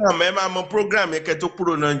program, I'm a program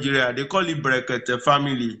Eketokuro Nigeria. They call it Brekete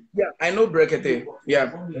Family. Yeah, I know Brekete.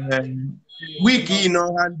 Yeah. Wiki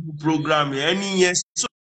no handle program any years.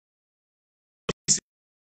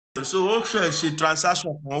 So also she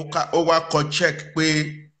transaction over check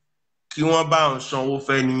pay kí wọ́n bá ń sanwó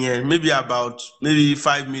fẹ́ nìyẹn maybe about maybe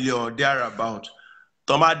 5 million or thereabout.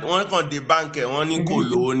 Tọ́ba wọ́n kàn dé bank ẹ̀ wọ́n ní kò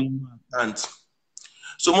lówó ní account.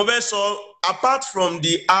 So mo fẹ́ sọ apart from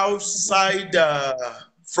the outside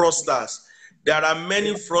fraudsters, there are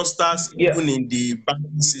many fraudsters even in the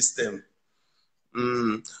banking system.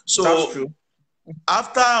 So that's true.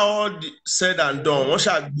 After all said and done, wọ́n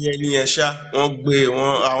ṣàgbé ẹni yẹn ṣá, wọ́n gbé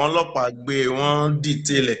àwọn ọlọ́pàá gbé wọ́n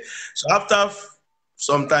detail ẹ̀. So after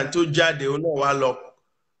some time tó jáde, ó náà wá lọ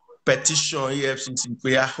petition EFCC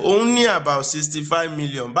pé òun ní about 65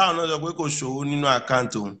 million. Báwo náà sọ pé kò ṣòwò nínú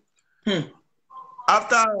account òun.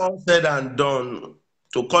 After all said and done,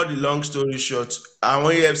 to cut the long story short,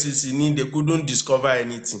 àwọn EFCC they couldn't discover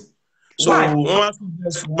anything. So one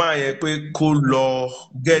suggest man yẹn kó lọ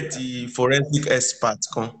get the forensic expert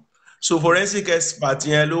kan. So forensic expert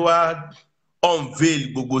yẹn ló wá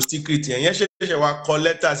unveil gbogbo secret yẹn ṣẹ̀ṣẹ̀ wá kọ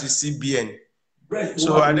letter sí CBN.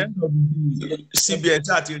 So at the end of the day, CBN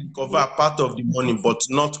had to recover part of the money, but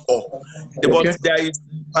not all. But there is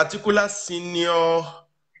particular senior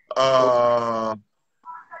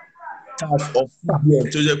task of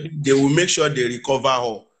CBN, so they will make sure they recover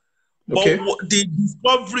all. But the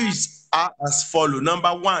discoveries are as follow.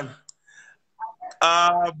 Number one,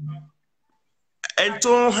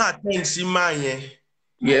 Anton had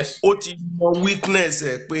yes. What is your weakness?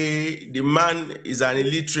 The man is an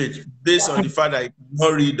illiterate based on the fact that he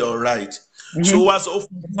cannot read or write. So what's of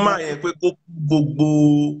my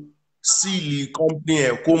silly company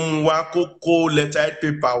ko letter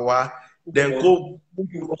paper then go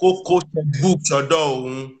books or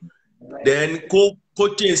down then go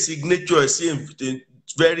change signature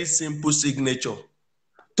very simple signature.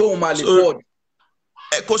 But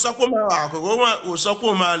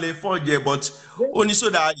only so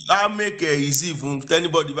that I make it easy for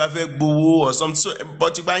anybody or something. So,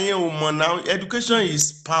 but now education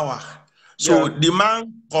is power. So the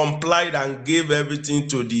man complied and gave everything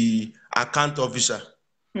to the account officer.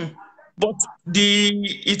 But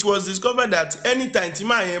it was discovered that anytime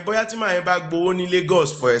Tima back in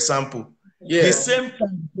Lagos, for example, the same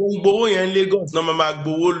time in Lagos, no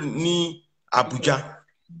ni Abuja.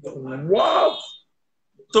 What?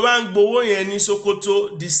 To bang bowo yen ni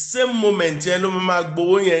Sokoto, the same moment yen lo ma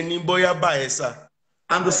gbowo yen ni Boya Bayelsa.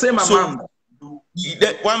 And the same amount.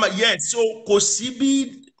 Yes, so kò sí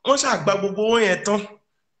bí wọ́n ṣá gba gbogbo yen tán.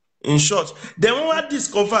 In short, then when we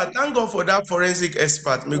discover, thank God for that forensic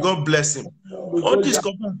expert, may God bless him. All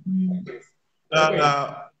discover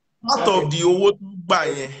part of the owó tó gbà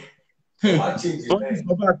yẹn.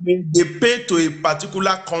 They pay to a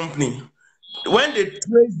particular company. When they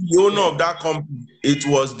trace the owner of that company, it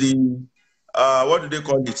was the what do they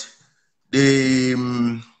call it?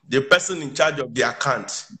 The person in charge of the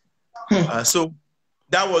account. So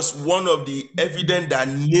that was one of the evidence that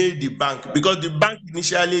nailed the bank because the bank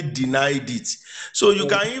initially denied it. So you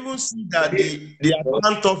can even see that the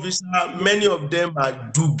account officer, many of them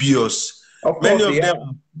are dubious. Many of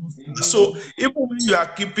them. So even when you are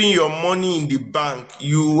keeping your money in the bank,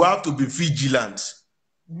 you have to be vigilant.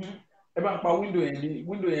 Yeah,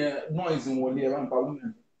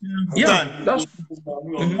 that's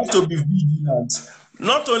you have to be vigilant.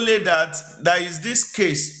 Not only that, there is this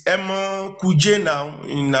case, Emma Kuje now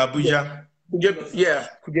in Abuja. Yeah,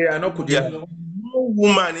 Kuje, I know Kuje. Yeah. No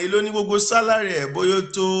woman, alone go salary, boyo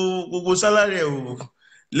to go salary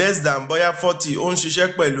less than boya 40, on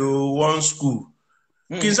ṣiṣẹ́ pẹ̀lú one school.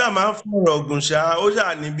 Kinsa ma fún ogun sha, ó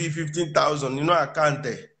ṣá ní bí 15,000 nínú account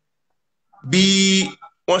ẹ̀. Bí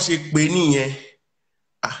wọ́n ṣe pè nìyẹn.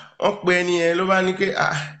 Wọ́n pè nìyẹn ló bá ní pé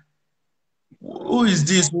who is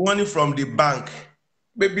this money from the bank?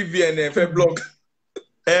 Maybe VNF block.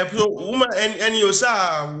 So woman any o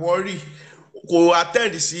sa worry kò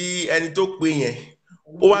attend sí ẹni tó pè yẹn.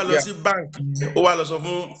 Ó wá lọ sí bank, ó wá lọ sọ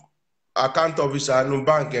fún account officer no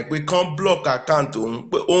bank pé kàn block account òun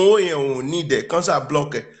pé owó yẹn òun need ẹ kàn sa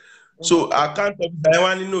block ẹ. So account officer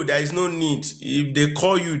wá ní no, there is no need. If they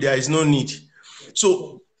call you, there is no need.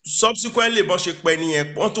 So subsequently, bó ṣe pè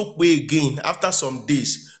nìyẹn, wọ́n tó pè again after some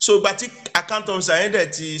days. So but account officer yẹn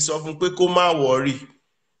dẹ̀ ti sọ fún pé kó má worry.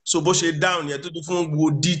 So bó ṣe down yẹn tó tó fún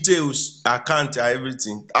gbogbo details account and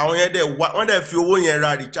everything. Àwọn yẹn dẹ̀ wọ́n dẹ̀ fi owó yẹn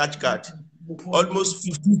ra recharge card. Almost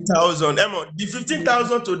 15,000. The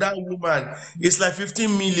 15,000 to that woman is like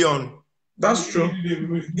 15 million. That's true.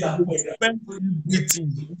 Spend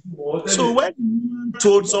everything. So when the woman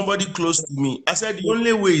told somebody close to me, I said the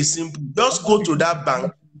only way is simple. Just go to that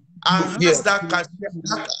bank and ask that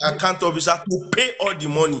account officer to pay all the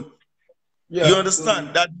money. You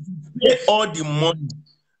understand that pay all the money.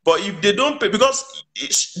 But if they don't pay, because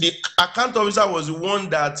the account officer was the one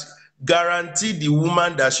that guaranteed the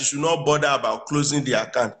woman that she should not bother about closing the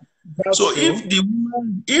account. So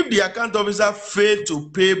if the account officer failed to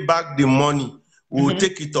pay back the money, we will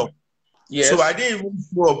take it up. Yes. So I didn't even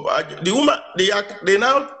show up. The woman, they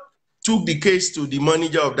now took the case to the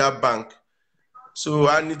manager of that bank. So,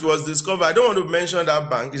 and it was discovered, I don't want to mention that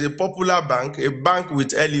bank, it's a popular bank, a bank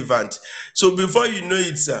with Elevant. So before you know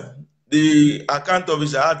it, sir, the account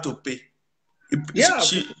officer had to pay.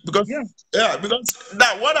 Because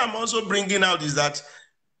now what I'm also bringing out is that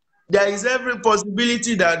there is every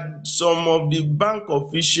possibility that some of the bank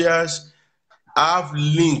officials have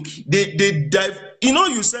link. They dive. You know,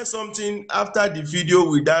 you said something after the video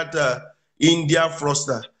with that India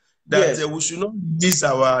fraudster that we should not release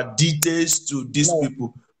our details to these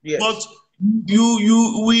people. Yes. But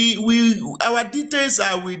our details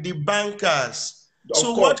are with the bankers.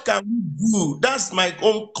 So what can we do? That's my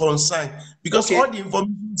own concern, because all the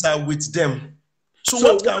information are with them. So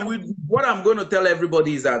what can we do? What I'm going to tell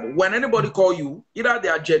everybody is that when anybody call you, either they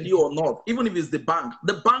are genuine or not, even if it's the bank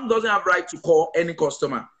doesn't have right to call any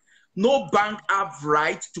customer. No bank have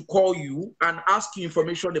right to call you and ask you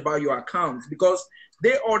information about your account, because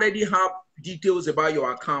they already have details about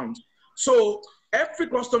your account. So every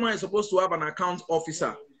customer is supposed to have an account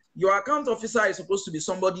officer. Your account officer is supposed to be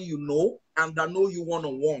somebody you know and that know you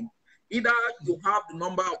one-on-one. Either you have the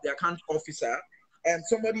number of the account officer and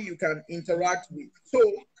somebody you can interact with. So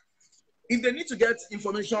if they need to get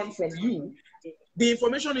information from you, the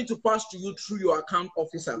information needs to pass to you through your account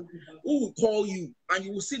officer, who will call you, and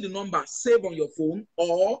you will see the number saved on your phone,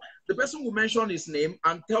 or the person will mention his name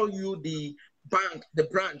and tell you the bank, the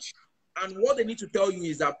branch. And what they need to tell you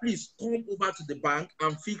is that please come over to the bank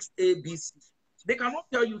and fix ABC. They cannot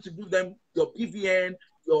tell you to give them your PVN,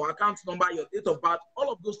 your account number, your date of birth.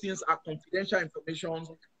 All of those things are confidential information,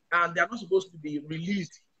 and they are not supposed to be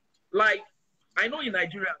released. Like, I know in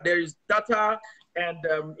Nigeria, there is Data and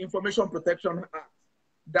Information Protection Act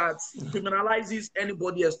that criminalizes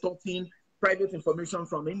anybody extorting private information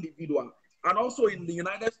from individual. And also in the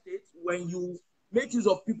United States, when you make use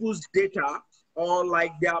of people's data or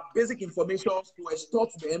like their basic information to extort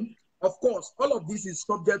them, of course, all of this is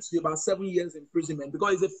subject to about 7 years imprisonment,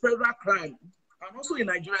 because it's a federal crime. And also in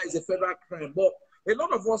Nigeria, it's a federal crime. But a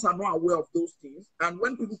lot of us are not aware of those things. And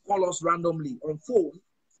when people call us randomly on phone,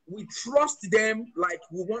 we trust them like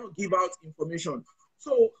we want to give out information.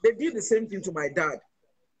 So they did the same thing to my dad.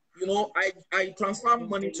 You know, I transferred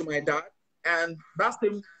money to my dad, and that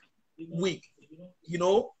same week, you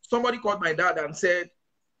know, somebody called my dad and said,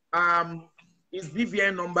 his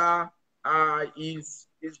BVN number is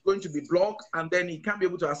going to be blocked, and then he can't be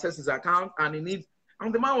able to access his account, and he needs,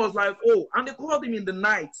 and the man was like, oh, and they called him in the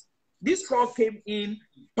night. This call came in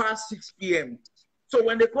past 6 p.m. So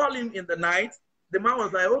when they called him in the night, the man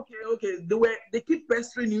was like, okay. They keep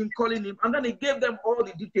pestering him, calling him, and then he gave them all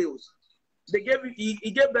the details. He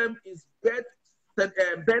gave them his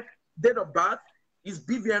date of birth, his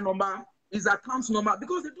BVN number, his account number,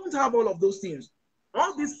 because they don't have all of those things.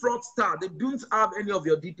 All these fraudsters, they don't have any of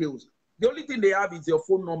your details. The only thing they have is your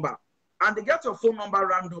phone number, and they get your phone number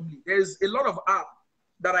randomly. There's a lot of apps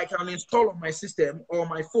that I can install on my system or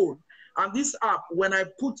my phone, and this app, when I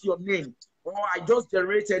put your name or I just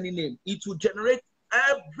generate any name, it will generate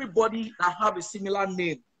everybody that have a similar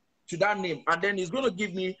name to that name, and then it's going to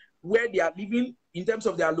give me where they are living in terms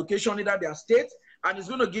of their location, either their state, and it's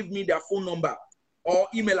going to give me their phone number or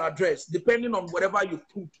email address, depending on whatever you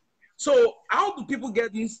put. So how do people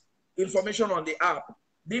get this information on the app?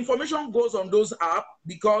 The information goes on those apps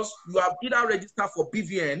because you have either registered for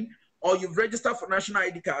BVN, or you've registered for national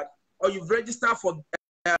ID card, or you've registered for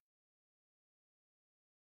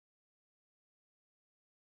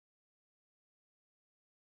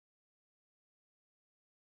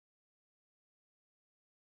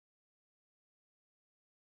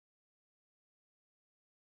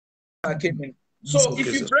came in. So if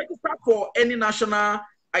you register for any national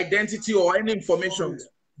identity or any information,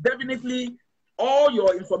 definitely all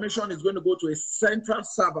your information is going to go to a central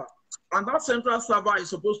server. And that central server is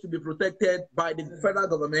supposed to be protected by the federal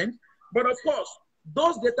government. But of course,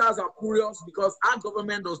 those data are curious because our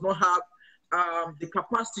government does not have the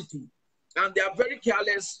capacity, and they are very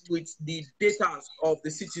careless with the data of the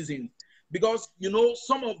citizens. Because, you know,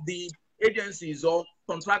 some of the agencies or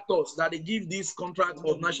contractors that they give this contract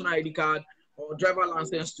of national ID card or driver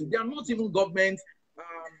license to. They are not even government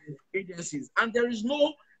agencies, and they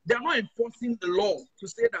are not enforcing the law to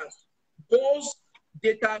say that those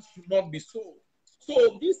data should not be sold.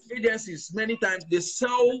 So these agencies, many times, they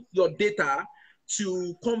sell your data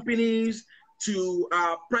to companies, to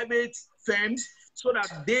private firms, so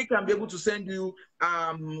that they can be able to send you,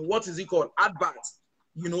 what is it called, adverts.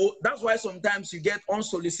 You know, that's why sometimes you get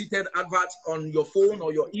unsolicited adverts on your phone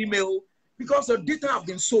or your email, because your data have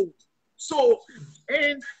been sold. So,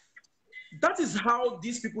 and that is how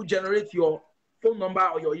these people generate your phone number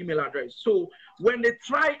or your email address. So when they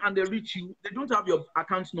try and they reach you, they don't have your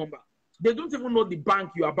account number. They don't even know the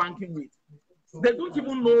bank you are banking with. They don't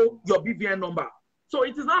even know your BVN number. So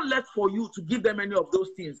it is not left for you to give them any of those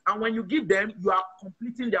things. And when you give them, you are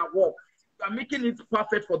completing their work. You are making it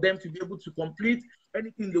perfect for them to be able to complete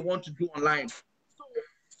anything they want to do online. So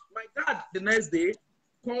my dad, the next day,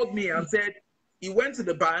 called me and said he went to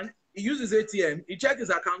the bank, he used his ATM, he checked his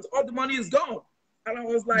account, all the money is gone. And I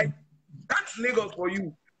was like, that's Lagos for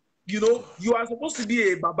you. You know, you are supposed to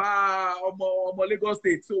be a Baba or Lagos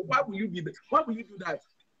State. So why will you do that?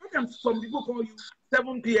 How can some people call you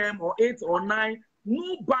 7 p.m. or 8 or 9?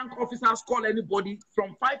 No bank officers call anybody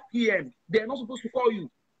from 5 p.m. They're not supposed to call you.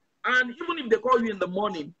 And even if they call you in the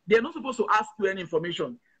morning, they're not supposed to ask you any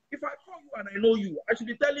information. If I call you and I know you, I should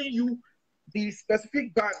be telling you the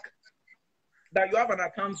specific bank that you have an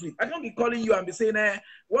account with. I don't be calling you and be saying,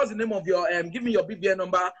 what's the name of your, give me your BVN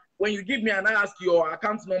number. When you give me and I ask your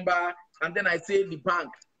account number, and then I say the bank,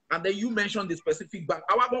 and then you mention the specific bank.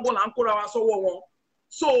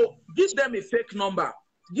 So give them a fake number,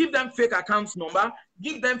 give them fake account number,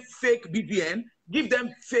 give them fake BVN, give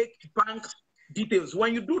them fake bank details.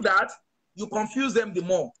 When you do that, you confuse them the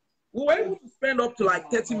more. We were able to spend up to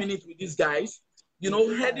like 30 minutes with these guys, you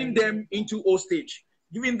know, heading them into hostage,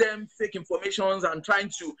 giving them fake informations and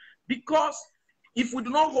trying to, because if we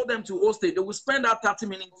do not hold them to hostage, they will spend that 30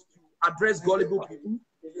 minutes to address gullible people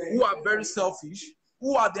who are very selfish,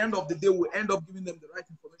 who at the end of the day will end up giving them the right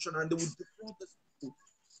information, and they will defraud these people.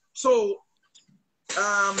 So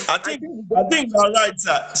I think you're right,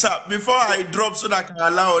 sir. Sir, before I drop so that I can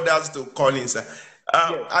allow others to call in, sir.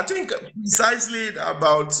 I think precisely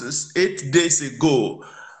about 8 days ago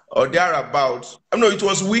or thereabout, it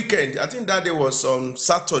was weekend. I think that day was on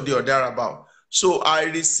Saturday or thereabout. So I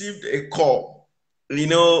received a call. You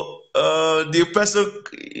know, the person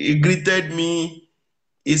greeted me.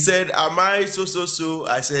 He said, "Am I so?"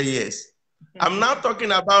 I said, "Yes." I'm now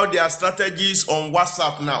talking about their strategies on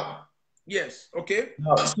WhatsApp now. Yes, okay.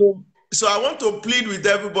 So I want to plead with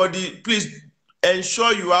everybody, please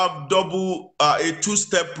ensure you have double a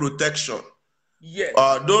two-step protection. Yes.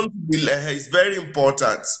 It's very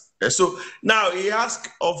important. So now he asked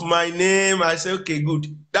of my name. I said, okay, good.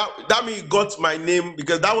 That means he got my name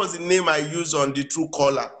because that was the name I used on the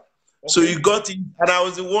Truecaller. Okay. So he got it, and I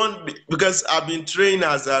was the one because I've been trained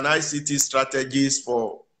as an ICT strategist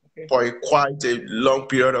for quite a long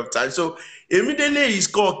period of time. So immediately his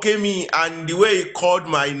call came in, and the way he called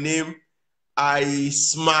my name, I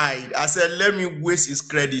smiled. I said, let me waste his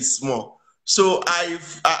credit small. So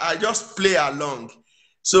I just play along.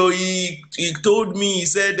 So he told me, he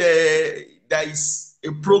said there is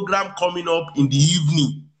a program coming up in the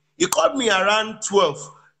evening. He called me around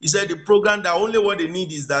 12. He said the program, that only what they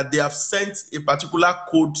need is that they have sent a particular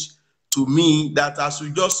code to me that I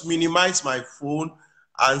should just minimize my phone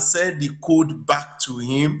and send the code back to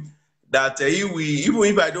him, that he will, even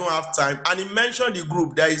if I don't have time. And he mentioned the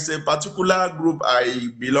group. There is a particular group I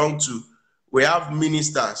belong to. We have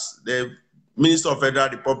ministers. The Minister of Federal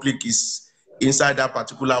Republic is inside that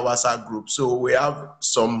particular WhatsApp group. So we have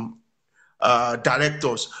some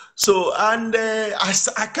directors. So, and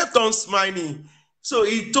I kept on smiling. So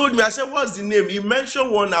he told me, I said, what's the name? He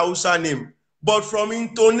mentioned one Hausa name, but from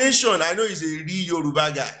intonation, I know he's a real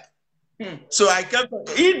Yoruba guy. So I kept,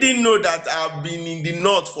 he didn't know that I've been in the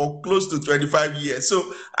north for close to 25 years.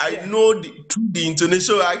 So I know through the intonation,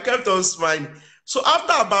 so I kept on smiling. So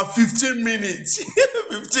after about 15 minutes,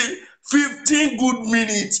 15 good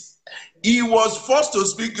minutes, he was forced to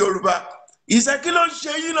speak Yoruba. He said,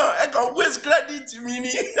 I can waste credit,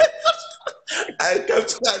 meaning. I kept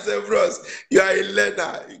to myself, bros, you are a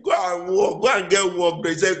learner. Go and work, go and get work.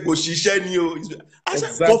 They said, go shishen. I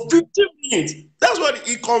said, for 15 minutes. That's what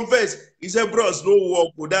he confessed. He said, bros,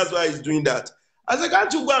 no work. That's why he's doing that. I said,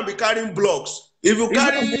 can't you go and be carrying blocks? If you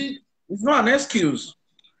carry... It's not an excuse.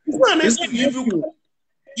 It's not an excuse.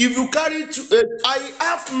 If you carry... I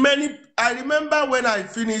have many... I remember when I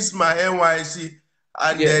finished my NYC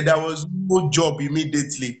and there was no job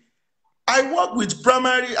immediately. I work with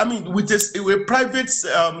with a private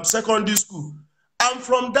secondary school. And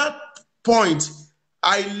from that point,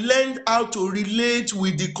 I learned how to relate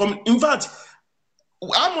with the in fact,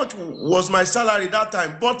 how much was my salary that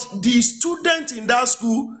time? But the students in that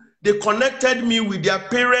school, they connected me with their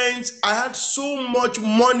parents. I had so much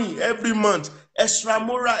money every month. Extra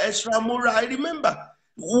mora, extra mora. I remember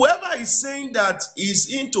whoever is saying that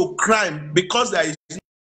is into crime because there is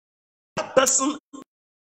that person,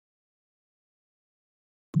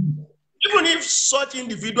 even if such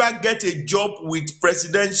individual get a job with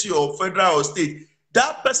presidency or federal or state,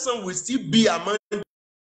 that person will still be among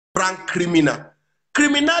rank criminal.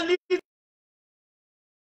 Criminality,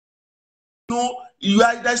 no,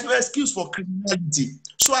 there's no excuse for criminality.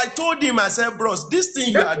 So I told him, I said, bros, this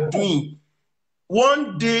thing you are doing,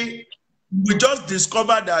 one day we just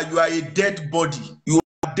discover that you are a dead body. You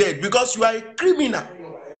are dead because you are a criminal.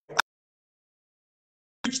 I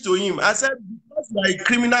preached to him. I said, because you are a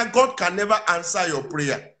criminal, God can never answer your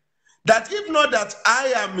prayer. That if not that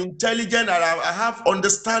I am intelligent and I have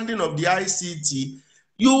understanding of the ICT,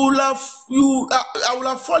 I will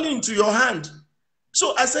have fallen into your hand.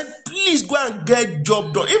 So I said, please go and get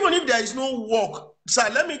job done. Even if there is no work. Sir,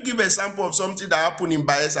 let me give an example of something that happened in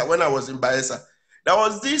Bayelsa when I was in Bayelsa. There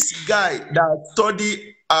was this guy that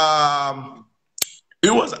studied, he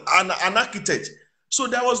was an architect. So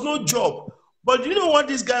there was no job. But you know what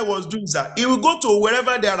this guy was doing, sir? He will go to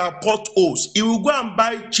wherever there are potholes. He will go and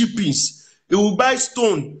buy chippings. He will buy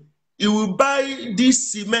stone. He will buy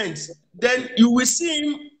this cement. Then you will see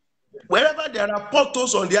him wherever there are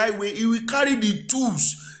potholes on the highway. He will carry the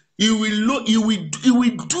tools. He will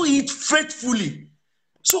do it faithfully.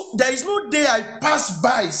 So there is no day I pass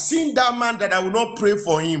by seeing that man that I will not pray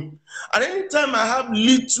for him. And anytime I have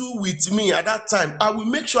little with me at that time, I will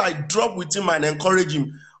make sure I drop with him and encourage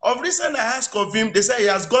him. Of recent, I asked of him, they say he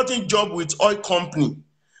has gotten a job with oil company.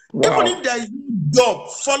 Wow. Even if there is no job,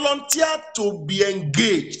 volunteer to be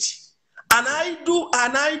engaged. And I do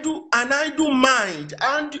mind,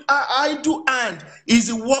 and I do and is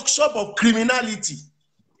a workshop of criminality.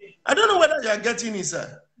 I don't know whether you are getting it,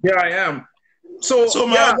 sir. Yeah, I am. So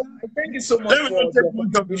yeah, thank you so much for your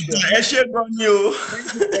contribution. Thank you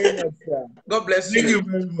very much, sir. God bless you. Thank you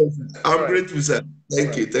very much, sir. I'm grateful, sir.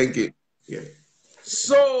 Thank you. Yeah.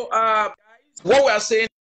 So, what we are saying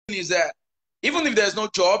is that even if there's no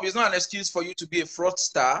job, it's not an excuse for you to be a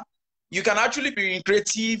fraudster. You can actually be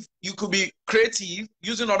creative. You could be creative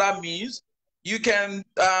using other means. You can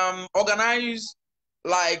organize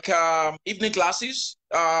like evening classes.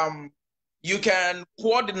 You can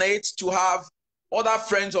coordinate to have other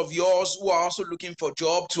friends of yours who are also looking for a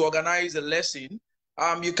job to organize a lesson.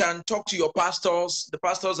 You can talk to your pastors, the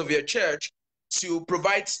pastors of your church, to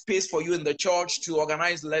provide space for you in the church to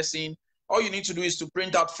organize lesson. All you need to do is to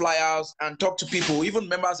print out flyers and talk to people, even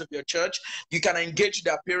members of your church. You can engage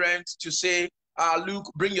their parents to say, look,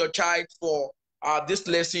 bring your child for this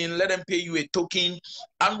lesson, let them pay you a token.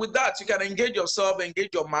 And with that, you can engage yourself,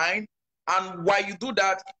 engage your mind. And while you do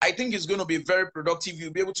that, I think it's going to be very productive.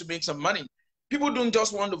 You'll be able to make some money. People don't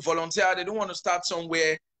just want to volunteer. They don't want to start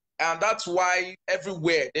somewhere. And that's why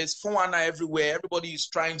everywhere, there's 419 everywhere. Everybody is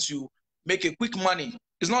trying to make a quick money.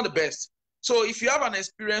 It's not the best. So if you have an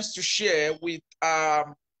experience to share with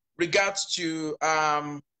regards to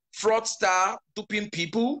fraudster duping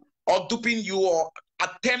people or duping you or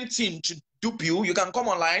attempting to dupe you, you can come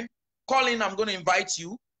online, call in, I'm going to invite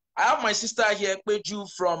you. I have my sister here, Peju,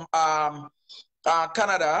 from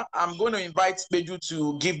Canada. I'm going to invite Peju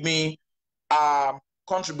to give me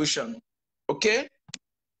contribution, okay?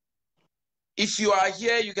 If you are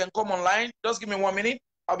here, you can come online. Just give me 1 minute.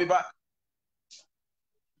 I'll be back.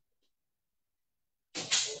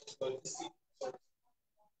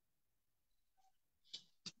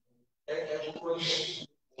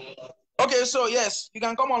 Okay, so yes, you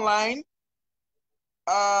can come online.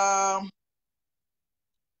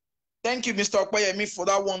 Thank you, Mr. Okpayemi, for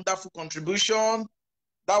that wonderful contribution.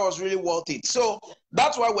 That was really worth it. So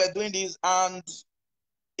that's why we're doing this. And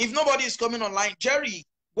if nobody is coming online, Jerry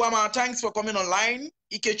Guama, thanks for coming online.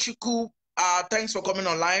 Ikechuku, thanks for coming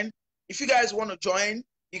online. If you guys want to join,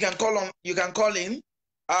 you can call on. You can call in.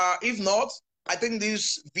 If not, I think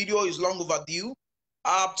this video is long overdue.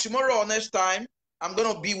 Tomorrow or next time, I'm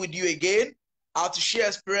gonna be with you again. To share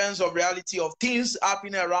experience of reality of things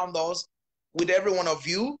happening around us with every one of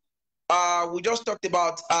you. We just talked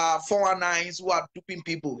about 419s who are duping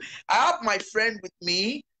people. I have my friend with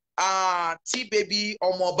me, T-Baby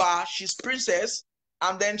Omoba. She's Princess,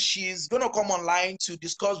 and then she's gonna come online to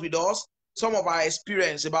discuss with us some of our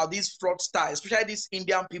experience about these fraudsters, especially these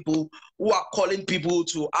Indian people who are calling people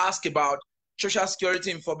to ask about social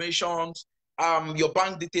security information, your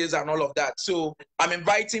bank details and all of that. So I'm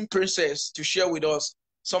inviting Princess to share with us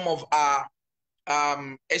some of our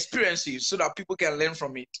experiences so that people can learn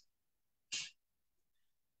from it.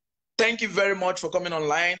 Thank you very much for coming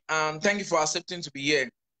online, and thank you for accepting to be here.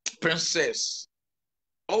 Princess.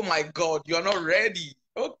 Oh my God, you are not ready.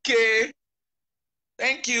 Okay.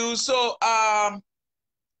 Thank you. So,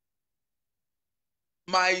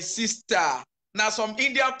 my sister. Now, some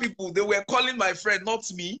Indian people, they were calling my friend, not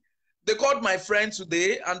me. They called my friend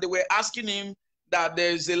today, and they were asking him that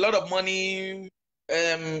there's a lot of money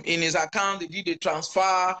in his account. They did a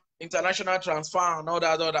transfer, international transfer, and all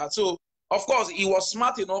that. So, of course, he was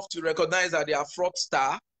smart enough to recognize that they are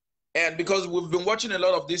fraudster, and because we've been watching a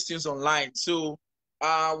lot of these things online, so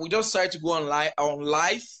we just tried to go on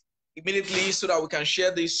live immediately so that we can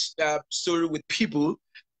share this story with people,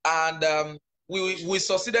 and we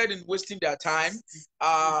succeeded in wasting their time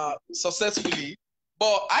successfully.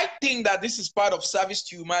 But I think that this is part of service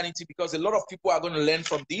to humanity, because a lot of people are going to learn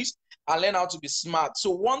from this and learn how to be smart. So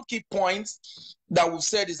one key point that we've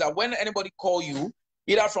said is that when anybody call you,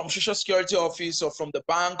 either from Social Security Office or from the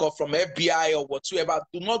bank or from FBI or whatsoever,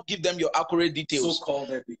 do not give them your accurate details. So-called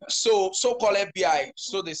FBI. So-called FBI,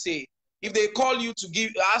 so they say. If they call you to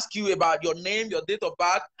ask you about your name, your date of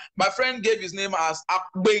birth, my friend gave his name as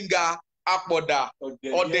Akbenga Akboda or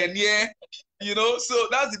Denye, you know, so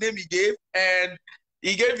that's the name he gave, and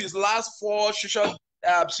he gave his last 4 social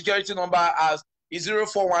security number as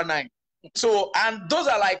 0419. So, and those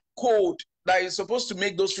are like code that is supposed to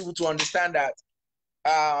make those people to understand that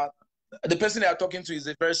the person they are talking to is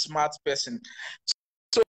a very smart person.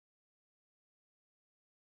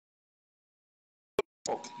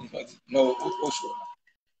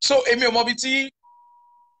 So Emi Omobiti,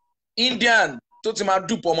 Indian, Totima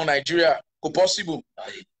Dupomo Nigeria, possible.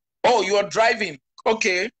 Oh, you are driving.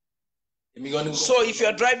 Okay. So if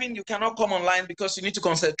you're driving, you cannot come online because you need to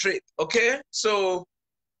concentrate. Okay. So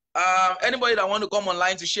anybody that want to come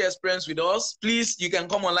online to share experience with us, please, you can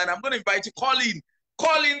come online. I'm going to invite you. Call in.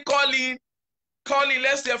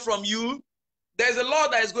 Let's hear from you. There's a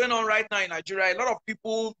lot that is going on right now in Nigeria. A lot of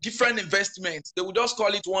people, different investments. They will just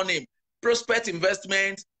call it one name: prospect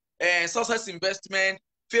investment, success investment,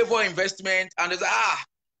 favor investment, and there's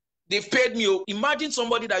they've paid me. Imagine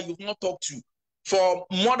somebody that you've not talked to for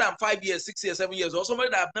more than 5 years, 6 years, 7 years, or somebody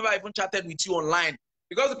that have never even chatted with you online,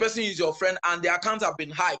 because the person is your friend and their accounts have been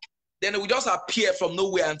hacked. Then they will just appear from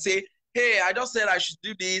nowhere and say, hey, I just said I should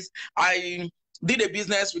do this. I did a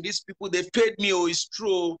business with these people. They paid me. Oh, it's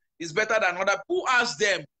true. It's better than other. Who asked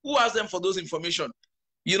them? Who asked them for those information?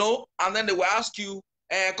 You know, and then they will ask you,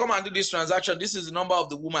 come and do this transaction. This is the number of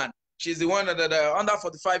the woman. She's the one that under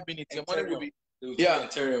 45 minutes. Your money will be. Yeah.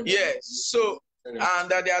 Yeah. So, and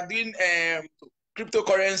that they are doing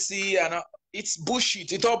cryptocurrency, and it's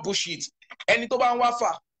bullshit. It's all bullshit. And it's about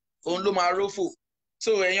wafa.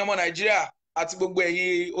 So, in Nigeria, àti gbogbo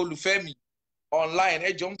ẹ̀yin olùfẹ́ mi online,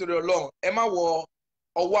 ẹ jọ̀ọ́ nítorí Ọlọ́run, ẹ má wọ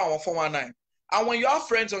ọwọ́ àwọn 419. And when you have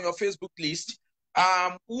friends on your Facebook list,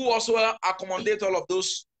 who also accommodate all of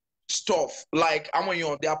those stuff, like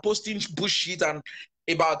they are posting bullshit and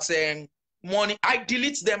about money, I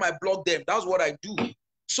delete them, I block them. That's what I do.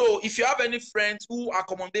 So if you have any friends who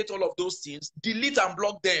accommodate all of those things, delete and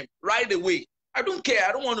block them right away. I don't care.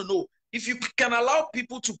 I don't want to know. If you can allow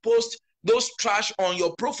people to post those trash on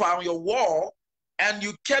your profile, on your wall, and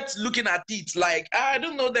you kept looking at it like, I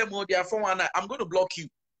don't know them or they are 419, I'm going to block you.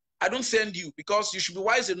 I don't send you, because you should be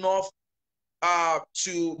wise enough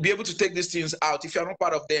to be able to take these things out if you're not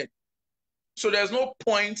part of them. So there's no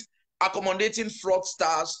point accommodating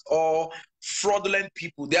fraudsters or fraudulent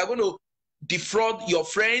people. They are going to defraud your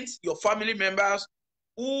friends, your family members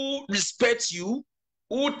who respect you,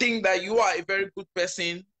 who think that you are a very good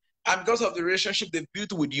person, and because of the relationship they've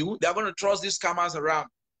built with you, they're going to trust these scammers around.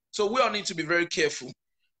 So we all need to be very careful.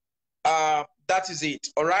 That is it.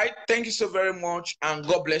 All right. Thank you so very much, and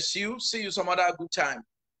God bless you. See you some other good time.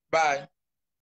 Bye.